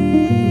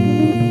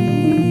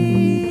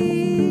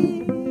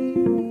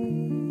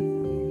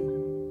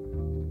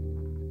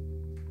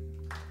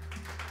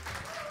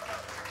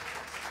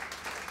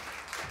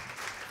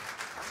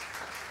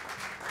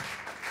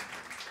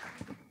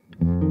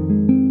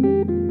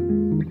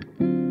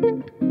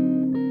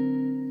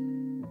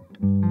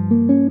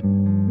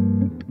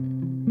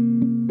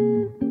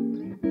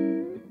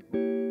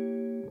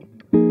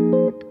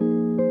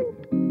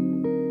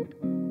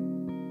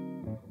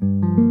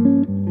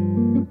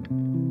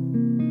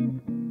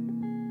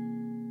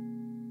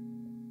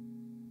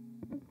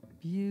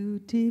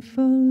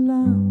 Beautiful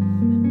love,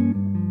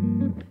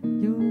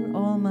 you're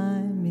all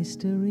my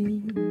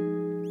mystery.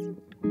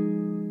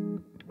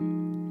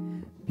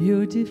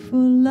 Beautiful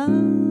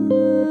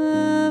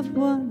love,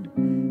 what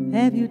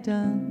have you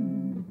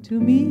done to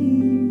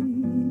me?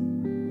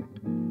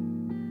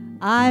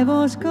 I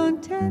was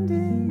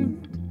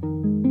contented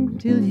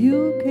till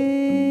you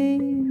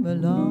came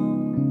along,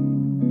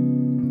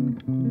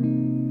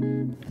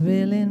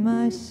 thrilling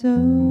my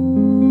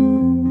soul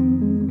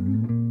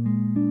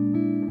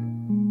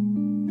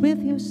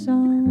with your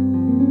song.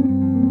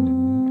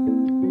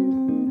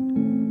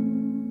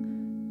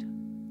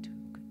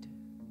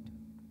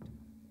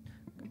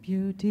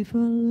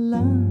 Beautiful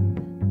love,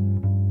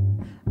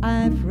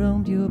 I've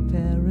roamed your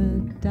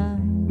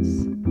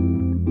paradise,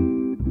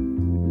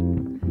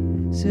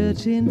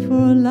 searching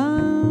for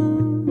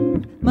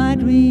love, my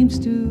dreams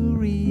to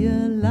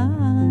realize,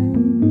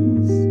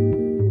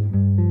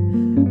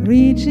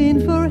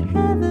 reaching for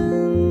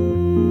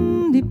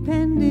heaven,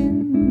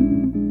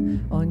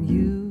 depending on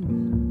you.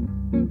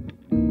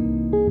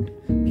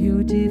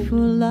 Beautiful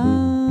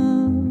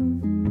love,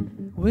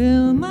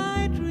 will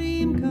my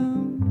dream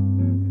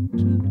come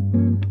true?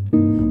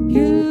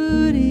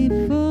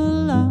 Beautiful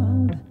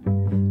love,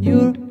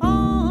 you're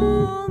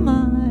all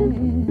my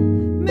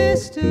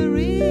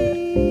mystery.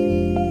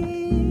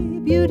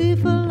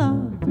 Beautiful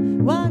love,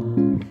 what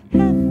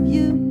have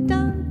you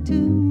done to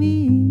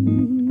me?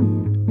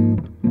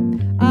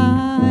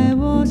 I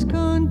was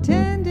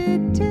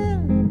contented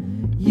till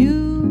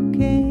you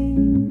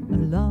came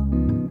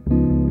along,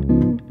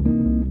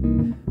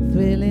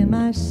 thrilling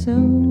my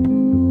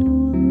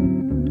soul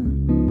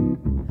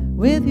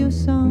with your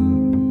song.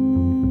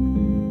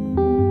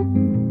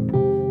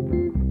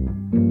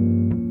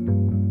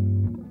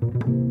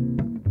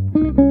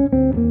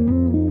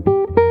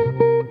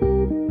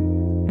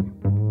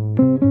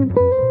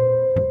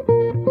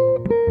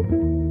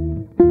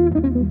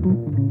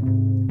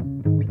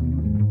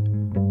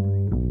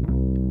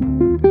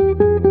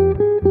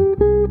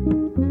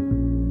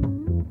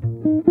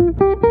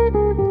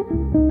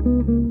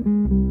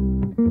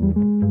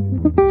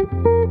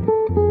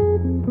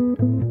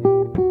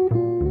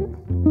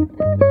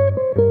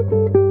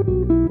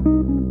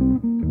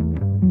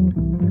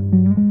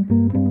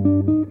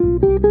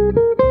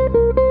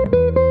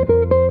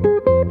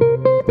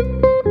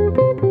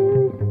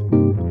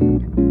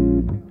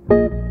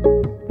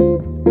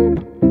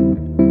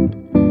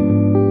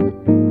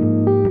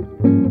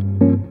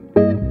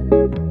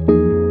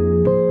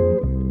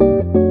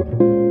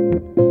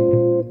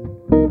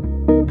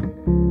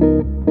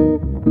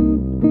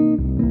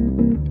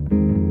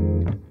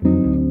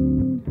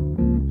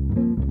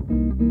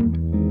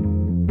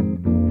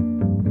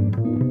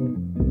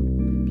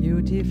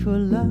 Beautiful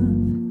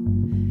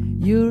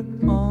love, you're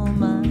all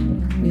my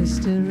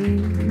mystery.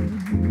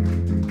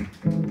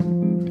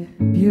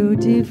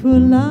 Beautiful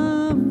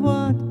love,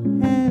 what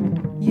have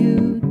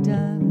you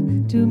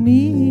done to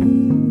me?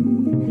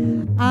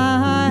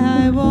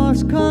 I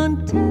was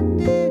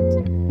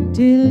contented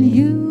till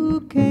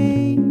you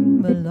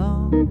came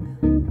along,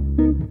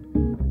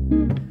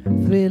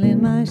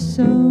 thrilling my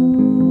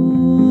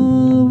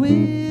soul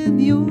with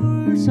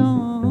your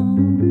song.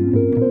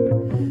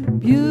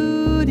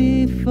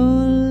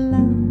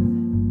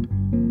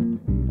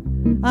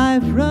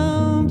 I've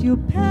roamed your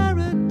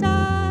paradise,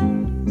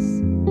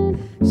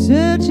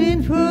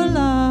 searching for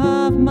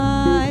love,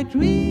 my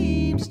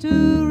dreams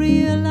to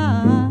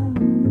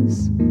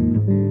realize,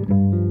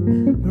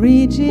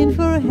 reaching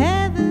for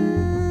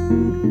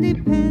heaven,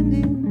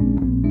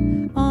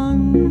 depending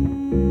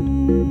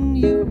on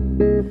you.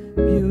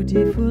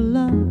 Beautiful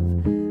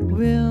love,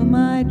 will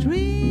my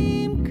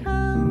dream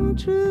come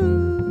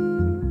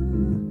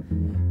true?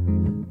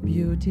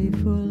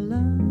 Beautiful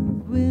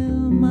love,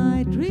 will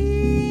my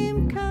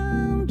dream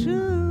come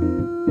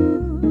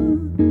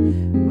true?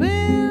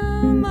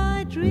 Will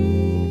my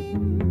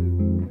dream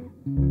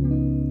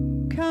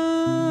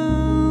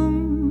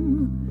come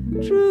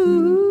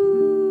true?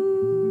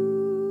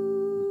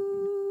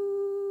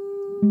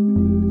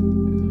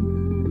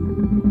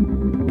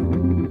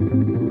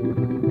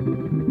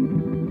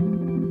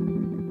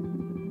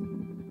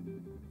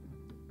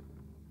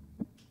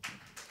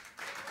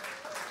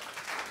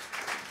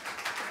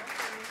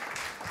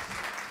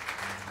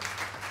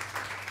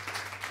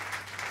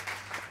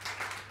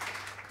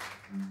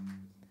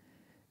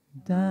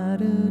 Da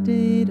do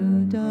dee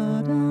do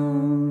da da,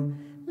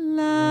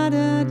 la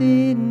da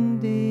dee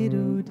dee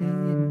do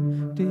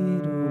dee dee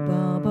do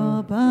ba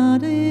ba ba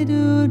dee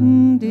do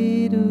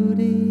dee do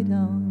dee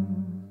da,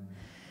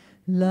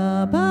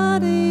 la ba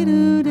dee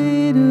do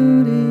dee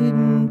do dee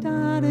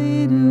da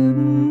dee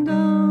do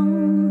da,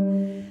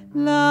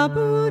 la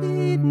bu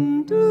dee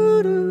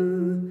do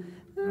do,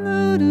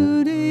 la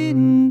do dee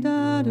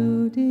da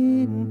do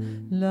dee,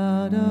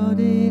 la do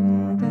dee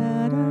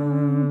da da.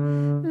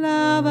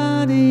 La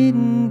ba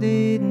din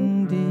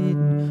din din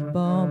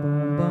ba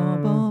ba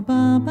ba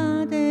ba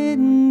ba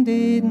din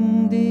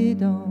din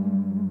din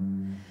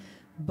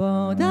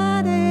ba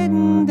da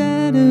din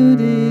da do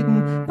din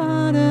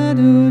ba da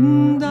do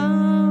da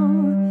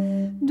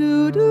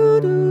do do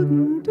do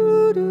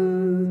do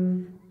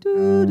do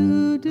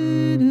do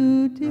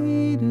do do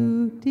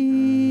do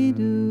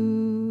do.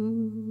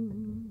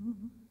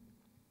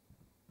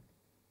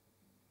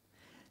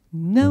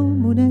 No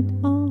moon at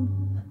all.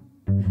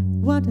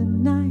 What a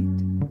night.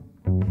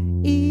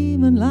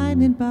 Even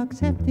lightning bugs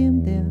have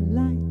dimmed their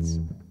lights.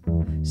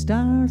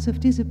 Stars have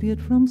disappeared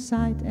from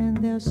sight, and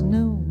there's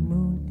no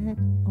moon at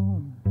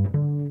all.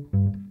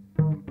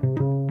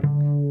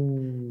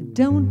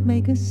 Don't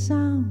make a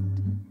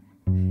sound,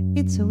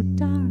 it's so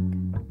dark.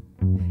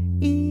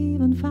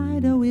 Even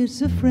Fido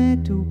is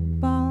afraid to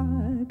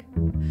bark.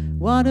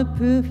 What a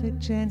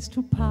perfect chance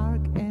to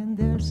park, and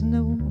there's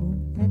no moon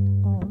at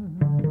all.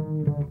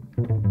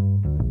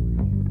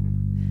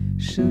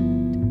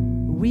 Should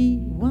we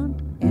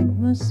want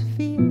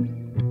atmosphere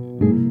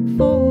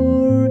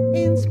for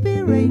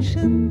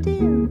inspiration,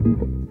 dear?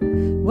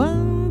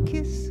 One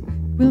kiss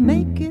will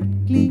make it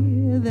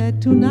clear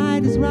that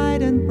tonight is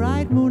right, and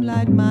bright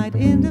moonlight might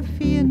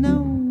interfere.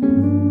 No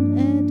moon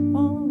at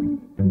all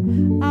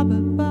up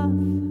above.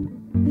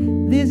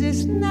 This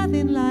is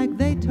nothing like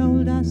they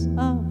told us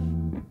of.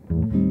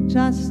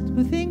 Just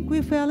to think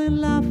we fell in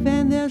love,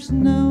 and there's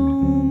no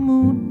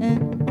moon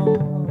at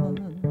all.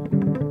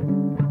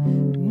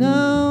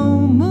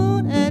 No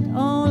moon at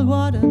all,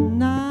 what a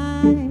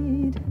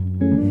night.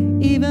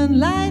 Even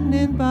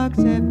lightning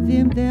bugs have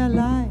dimmed their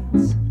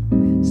lights.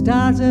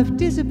 Stars have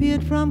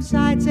disappeared from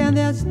sights, and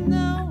there's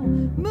no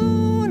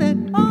moon at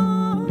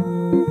all.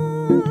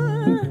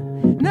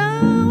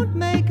 Don't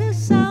make a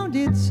sound,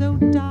 it's so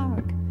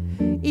dark.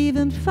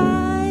 Even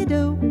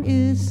Fido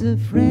is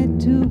afraid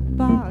to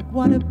bark.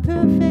 What a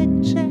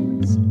perfect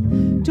chance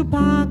to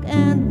park,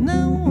 and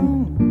no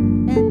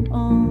moon at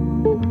all.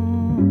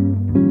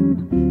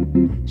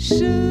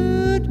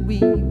 Should we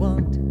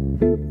want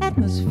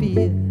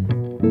atmosphere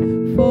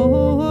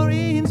for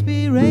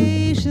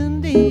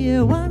inspiration,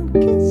 dear? One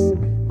kiss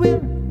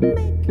will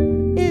make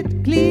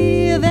it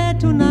clear that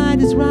tonight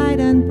is right,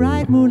 and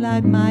bright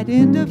moonlight might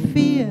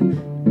interfere.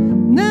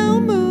 No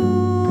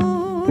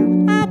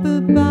moon up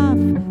above.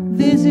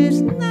 This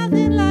is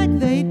nothing like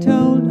they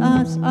told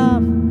us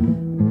of.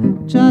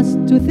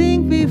 Just to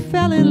think we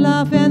fell in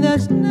love, and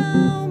there's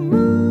no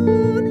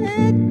moon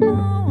at all.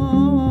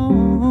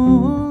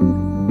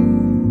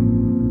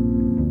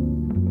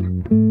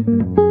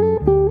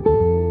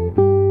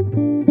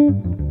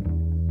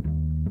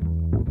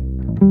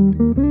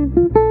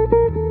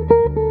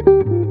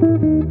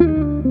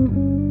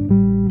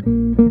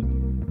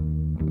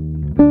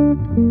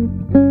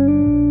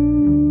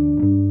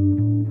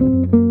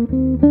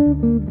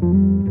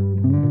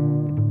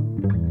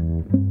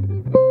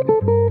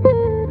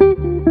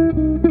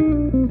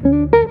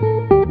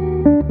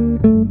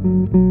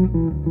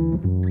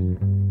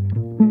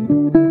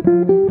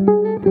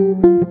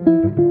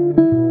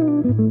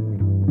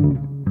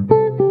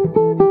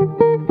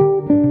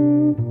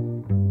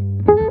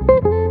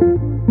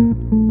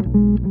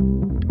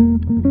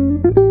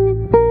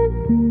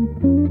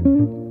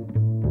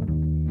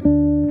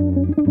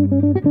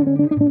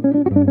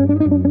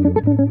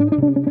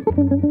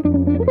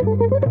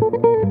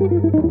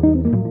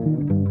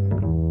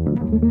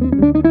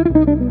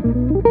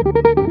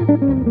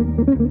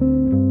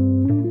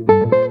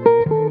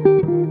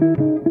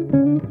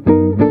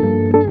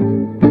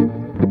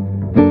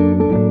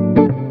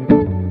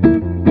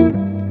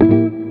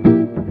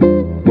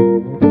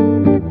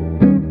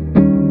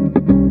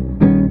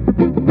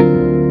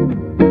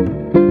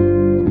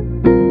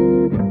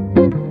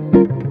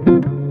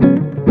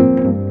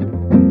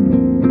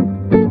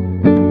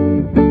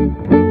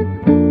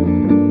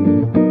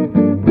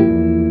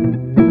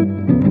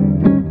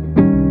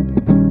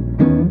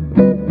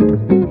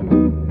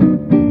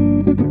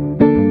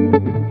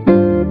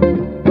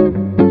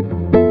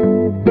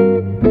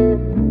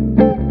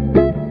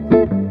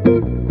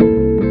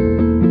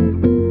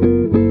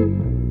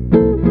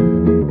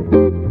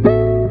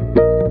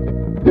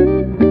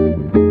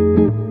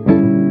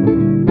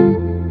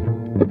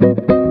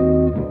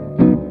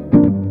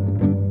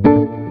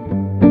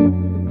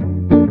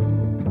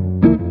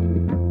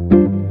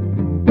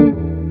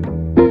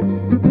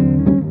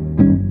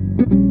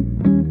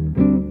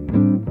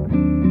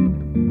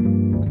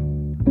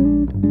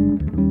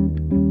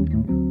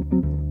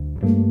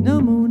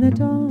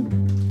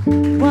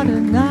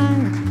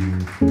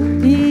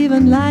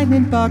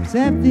 lightning bugs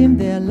have dimmed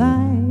their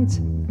lights.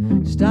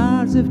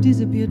 Stars have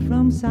disappeared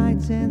from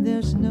sights and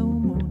there's no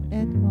moon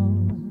at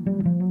all.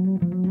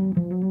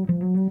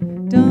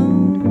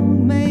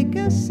 Don't make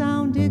a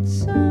sound,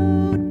 it's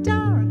so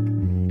dark.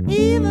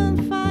 Even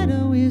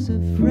Fido is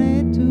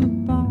afraid to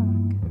bark.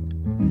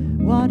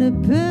 What a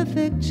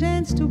perfect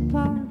chance to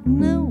part.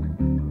 No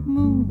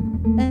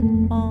moon at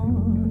all.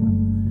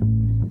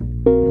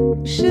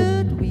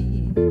 Should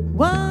we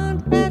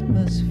want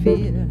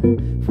atmosphere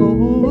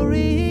for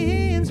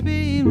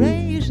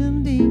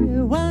inspiration,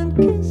 dear? One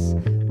kiss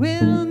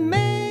will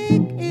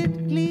make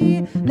it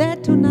clear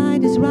that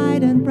tonight is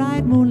right and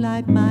bright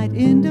moonlight might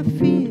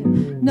interfere.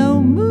 No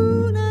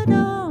moon at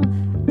all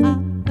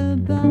up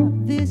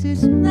above. This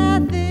is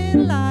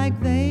nothing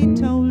like they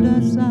told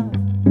us of.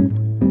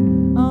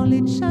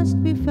 Only just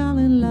we fell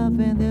in love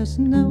and there's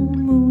no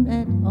moon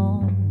at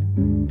all.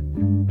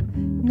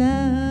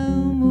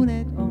 No moon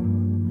at all.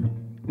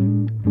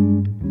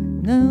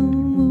 No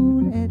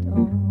moon at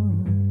all.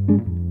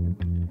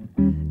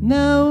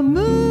 No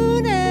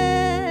moon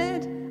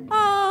at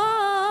all.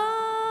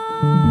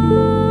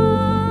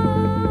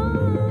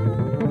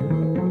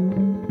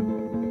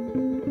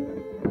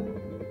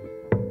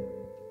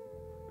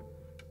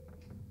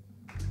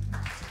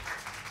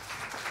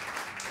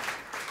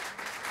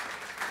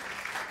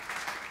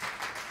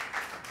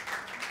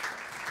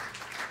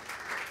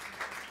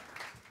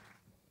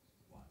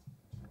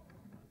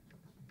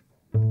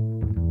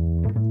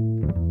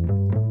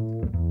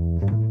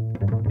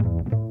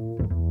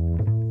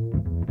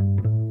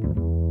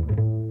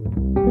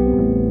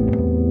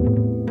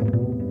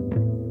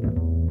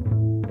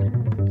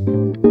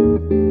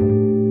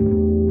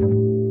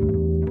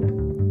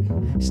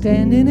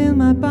 Standing in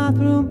my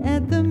bathroom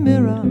at the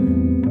mirror,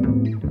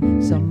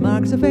 some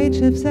marks of age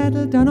have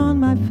settled down on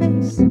my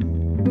face.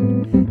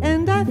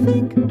 And I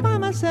think by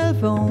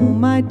myself, oh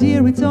my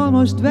dear, it's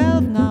almost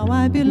 12 now.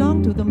 I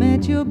belong to the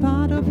mature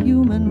part of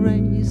human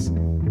race.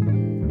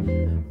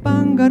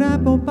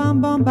 Bang-a-da-bo,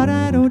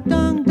 bam-bam-ba-da-do,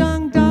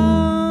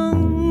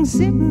 dong-dong-dong.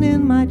 Sitting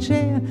in my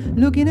chair,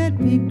 looking at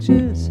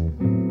pictures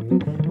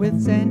with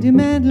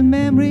sentimental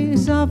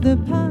memories of the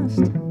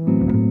past.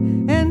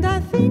 And I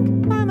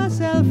think by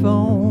myself,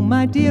 oh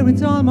my dear,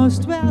 it's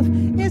almost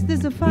 12. Is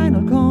this a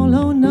final call?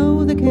 Oh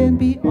no, there can't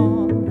be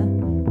all.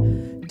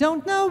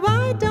 Don't know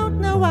why,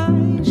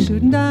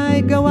 shouldn't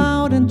I go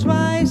out and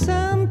try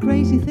some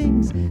crazy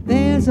things?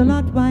 There's a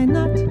lot, why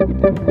not?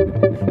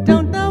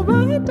 Don't know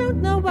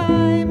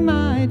why,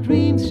 my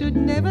dreams should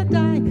never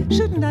die.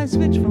 Shouldn't I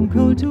switch from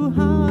cold to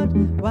hot?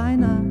 Why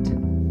not?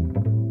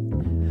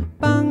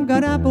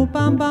 Bang-a-da-bo,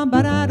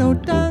 bam-bam-ba-da-do,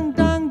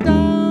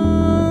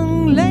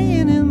 dong-dong-dong.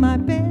 Laying in my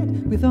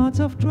bed with thoughts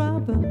of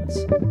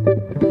troubles.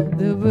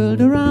 The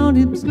world around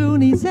is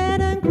gloomy,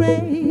 sad and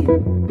grey.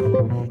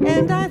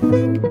 And I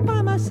think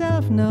by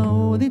myself,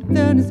 no, the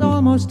turn is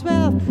almost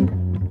 12.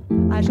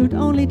 I should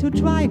only to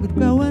try could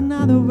go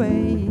another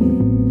way.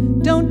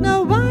 Don't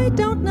know why,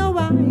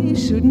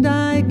 shouldn't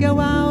I go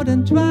out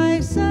and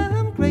try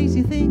some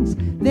crazy things?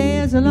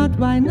 There's a lot,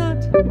 why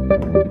not?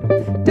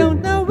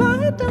 Don't know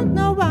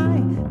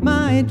why,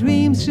 my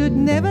dreams should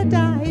never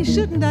die.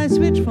 Shouldn't I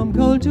switch from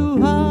cold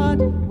to hot?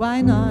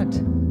 Why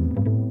not?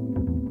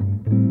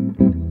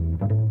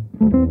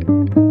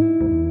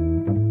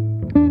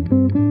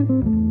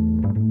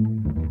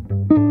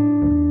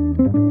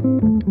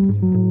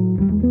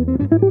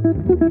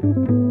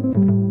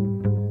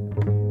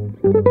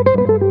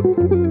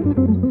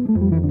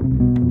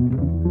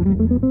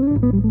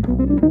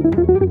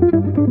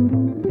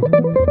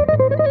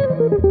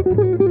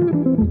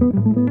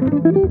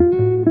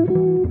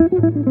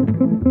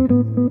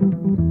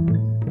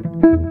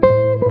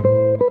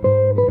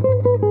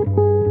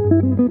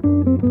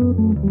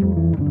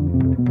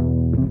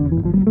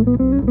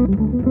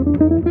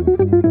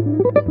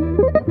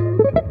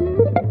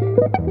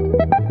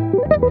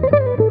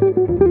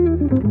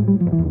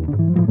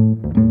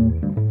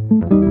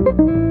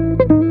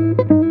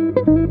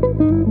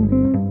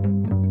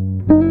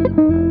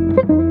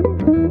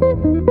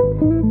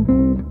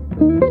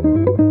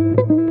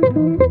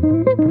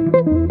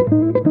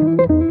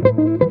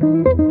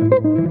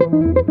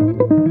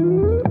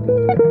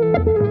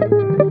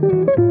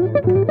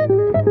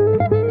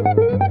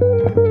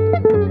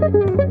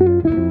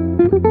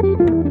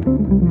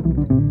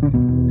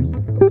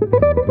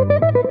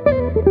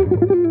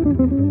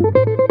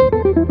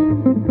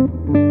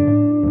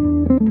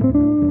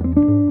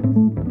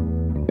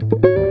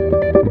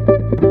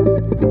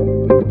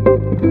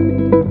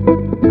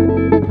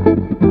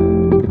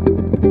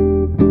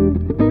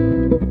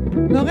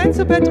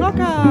 Lorenzo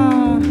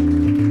Petrocca.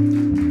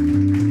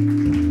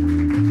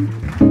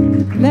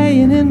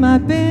 Laying in my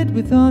bed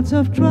with thoughts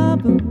of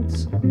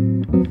troubles.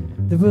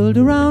 The world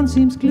around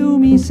seems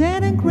gloomy,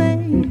 sad and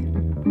grey.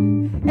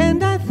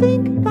 And I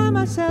think by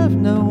myself,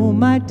 no,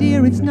 my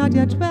dear, it's not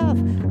yet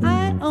 12.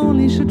 I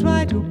only should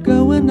try to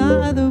go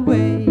another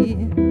way.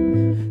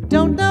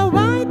 Don't know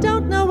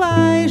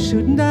why,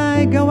 shouldn't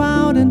I go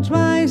out and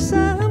try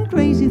some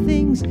crazy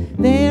things?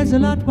 There's a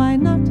lot, why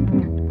not?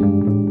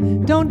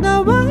 Don't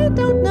know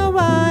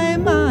why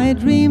my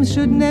dreams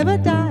should never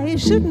die.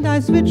 Shouldn't I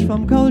switch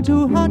from cold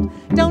to hot?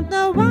 Don't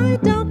know why,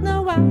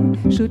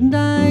 shouldn't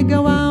I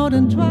go out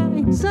and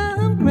try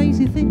some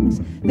crazy things?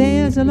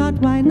 There's a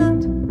lot, why not?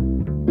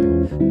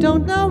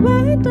 Don't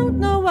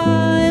know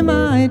why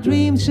my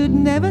dreams should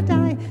never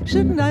die.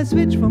 Shouldn't I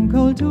switch from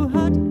cold to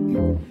hot?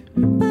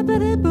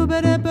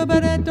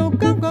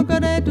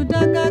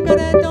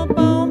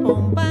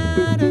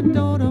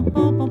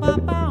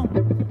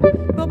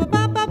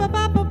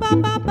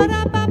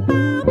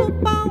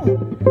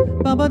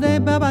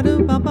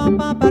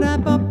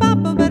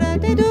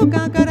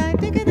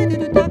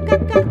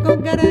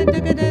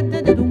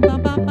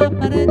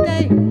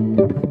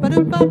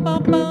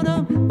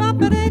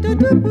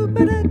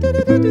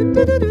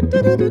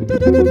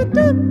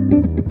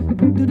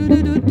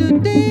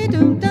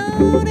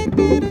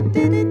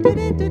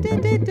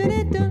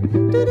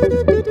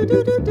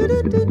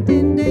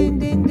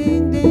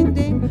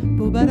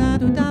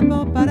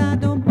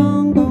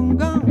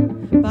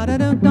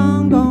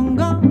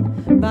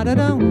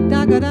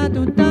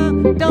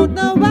 Don't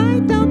know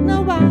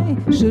why,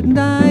 shouldn't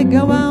I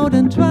go out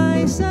and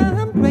try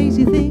some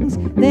crazy things?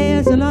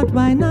 There's a lot,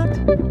 why not?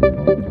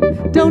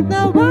 Don't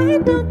know why,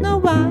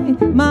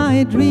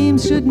 my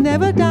dreams should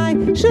never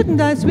die.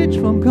 Shouldn't I switch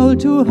from cold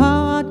to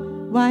hot?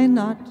 Why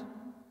not?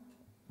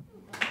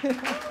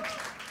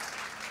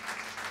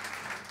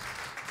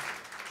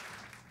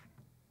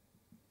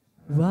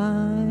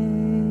 Why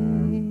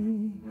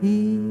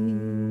he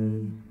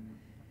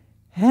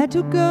had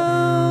to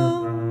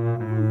go,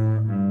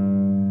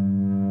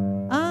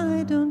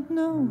 I don't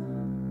know.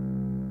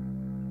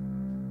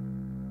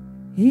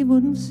 He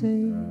wouldn't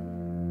say.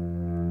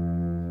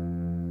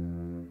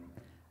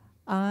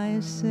 I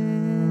said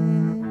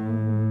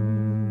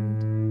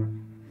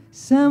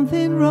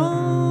something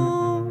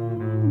wrong.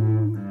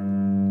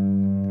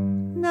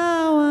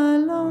 Now I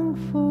long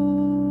for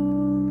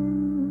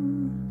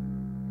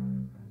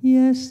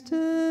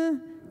yesterday.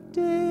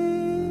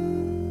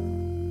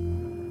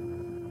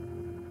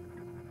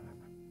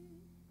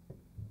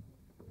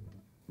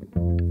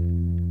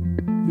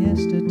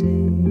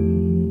 Yesterday,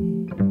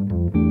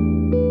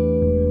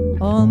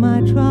 all my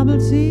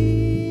troubles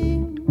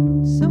seem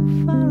so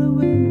far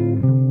away.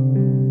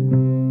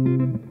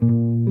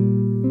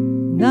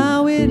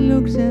 Now it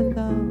looks as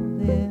though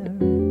they're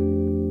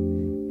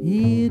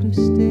here to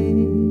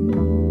stay.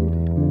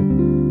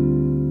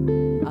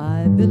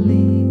 I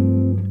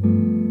believe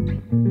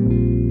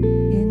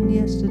in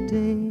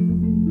yesterday.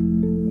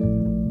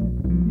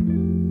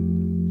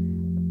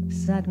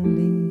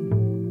 Suddenly,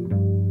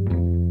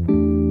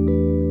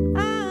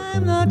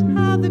 I'm not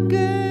half the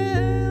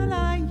girl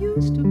I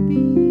used to be.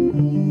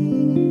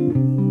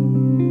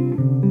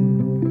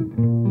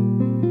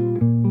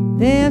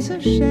 There's a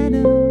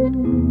shadow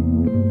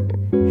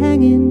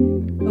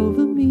hanging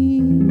over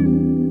me.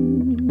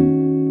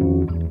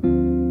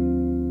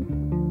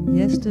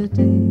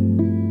 Yesterday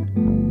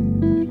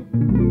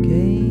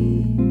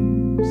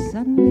came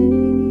suddenly.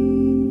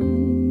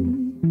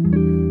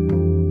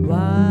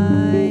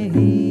 Why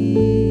he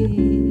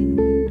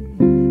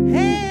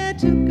had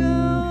to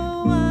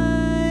go,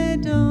 I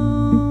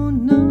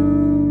don't know.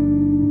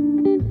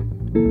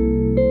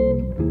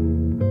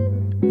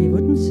 He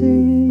wouldn't say.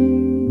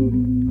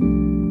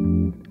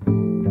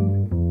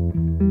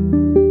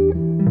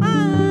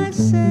 I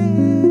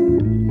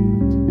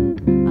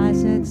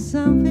said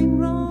something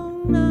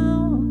wrong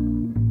now.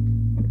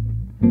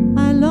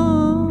 I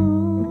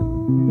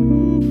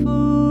long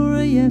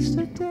for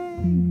yesterday.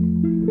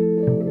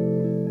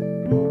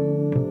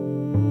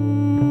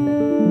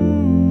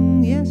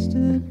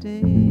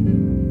 Yesterday,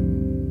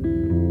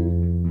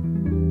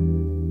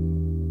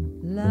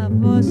 love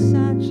was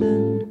such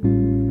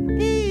an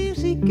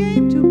easy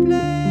game to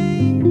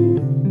play.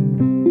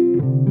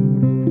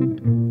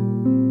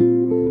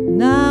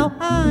 Now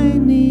I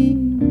need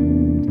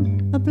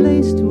a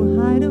place to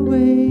hide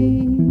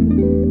away.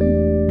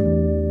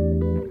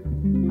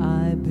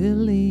 I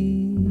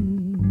believe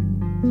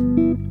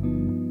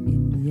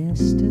in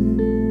yesterday.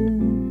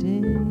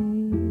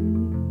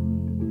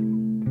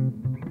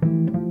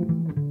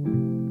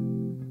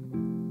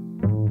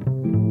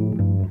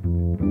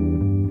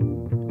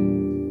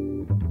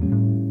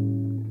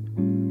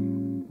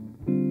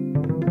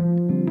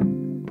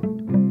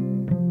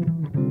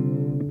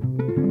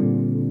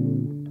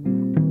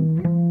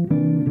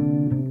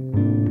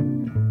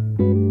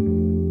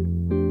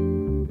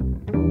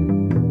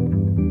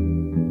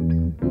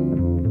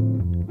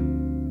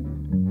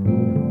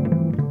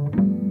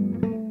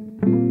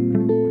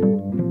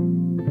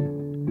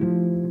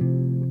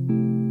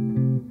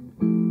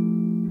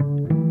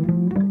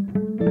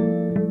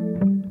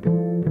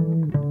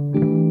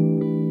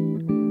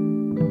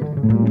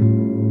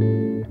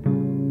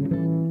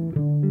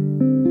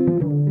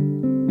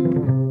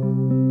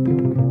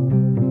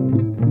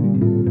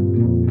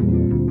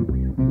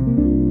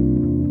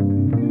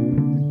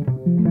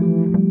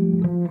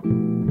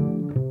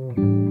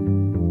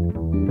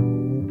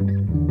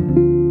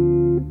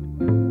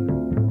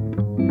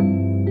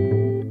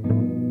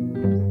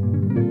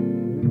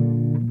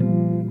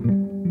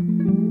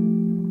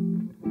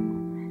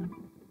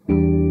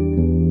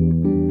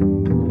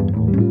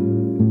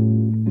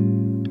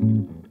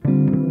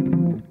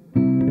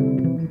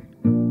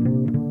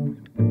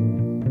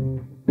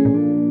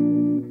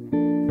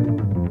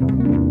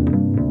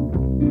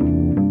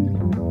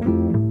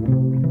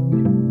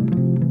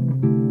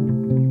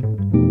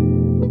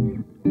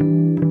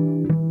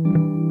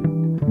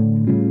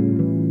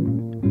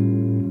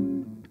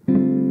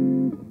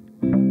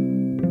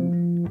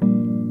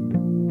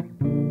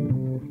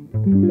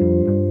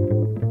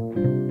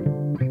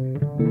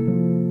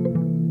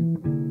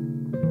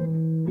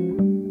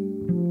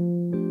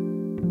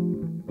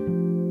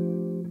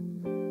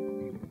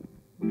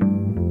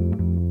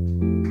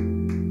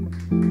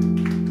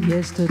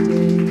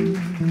 Yesterday,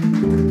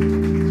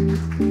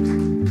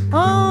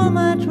 all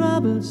my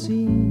troubles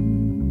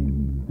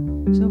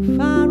seem so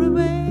far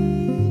away.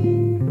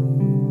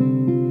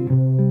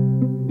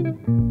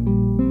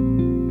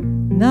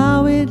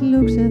 Now it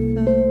looks as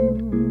though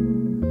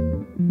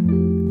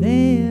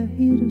they're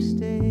here to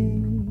stay.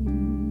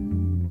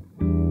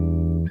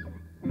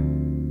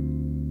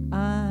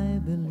 I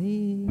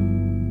believe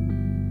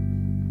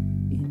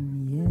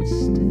in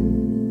yesterday.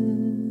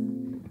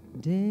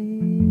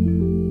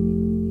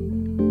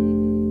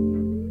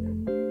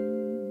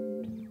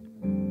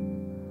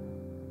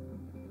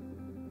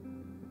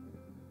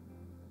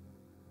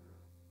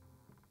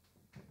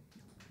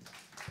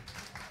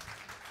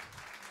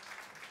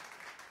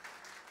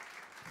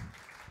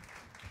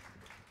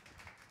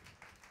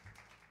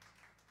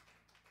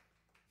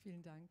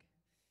 Vielen Dank.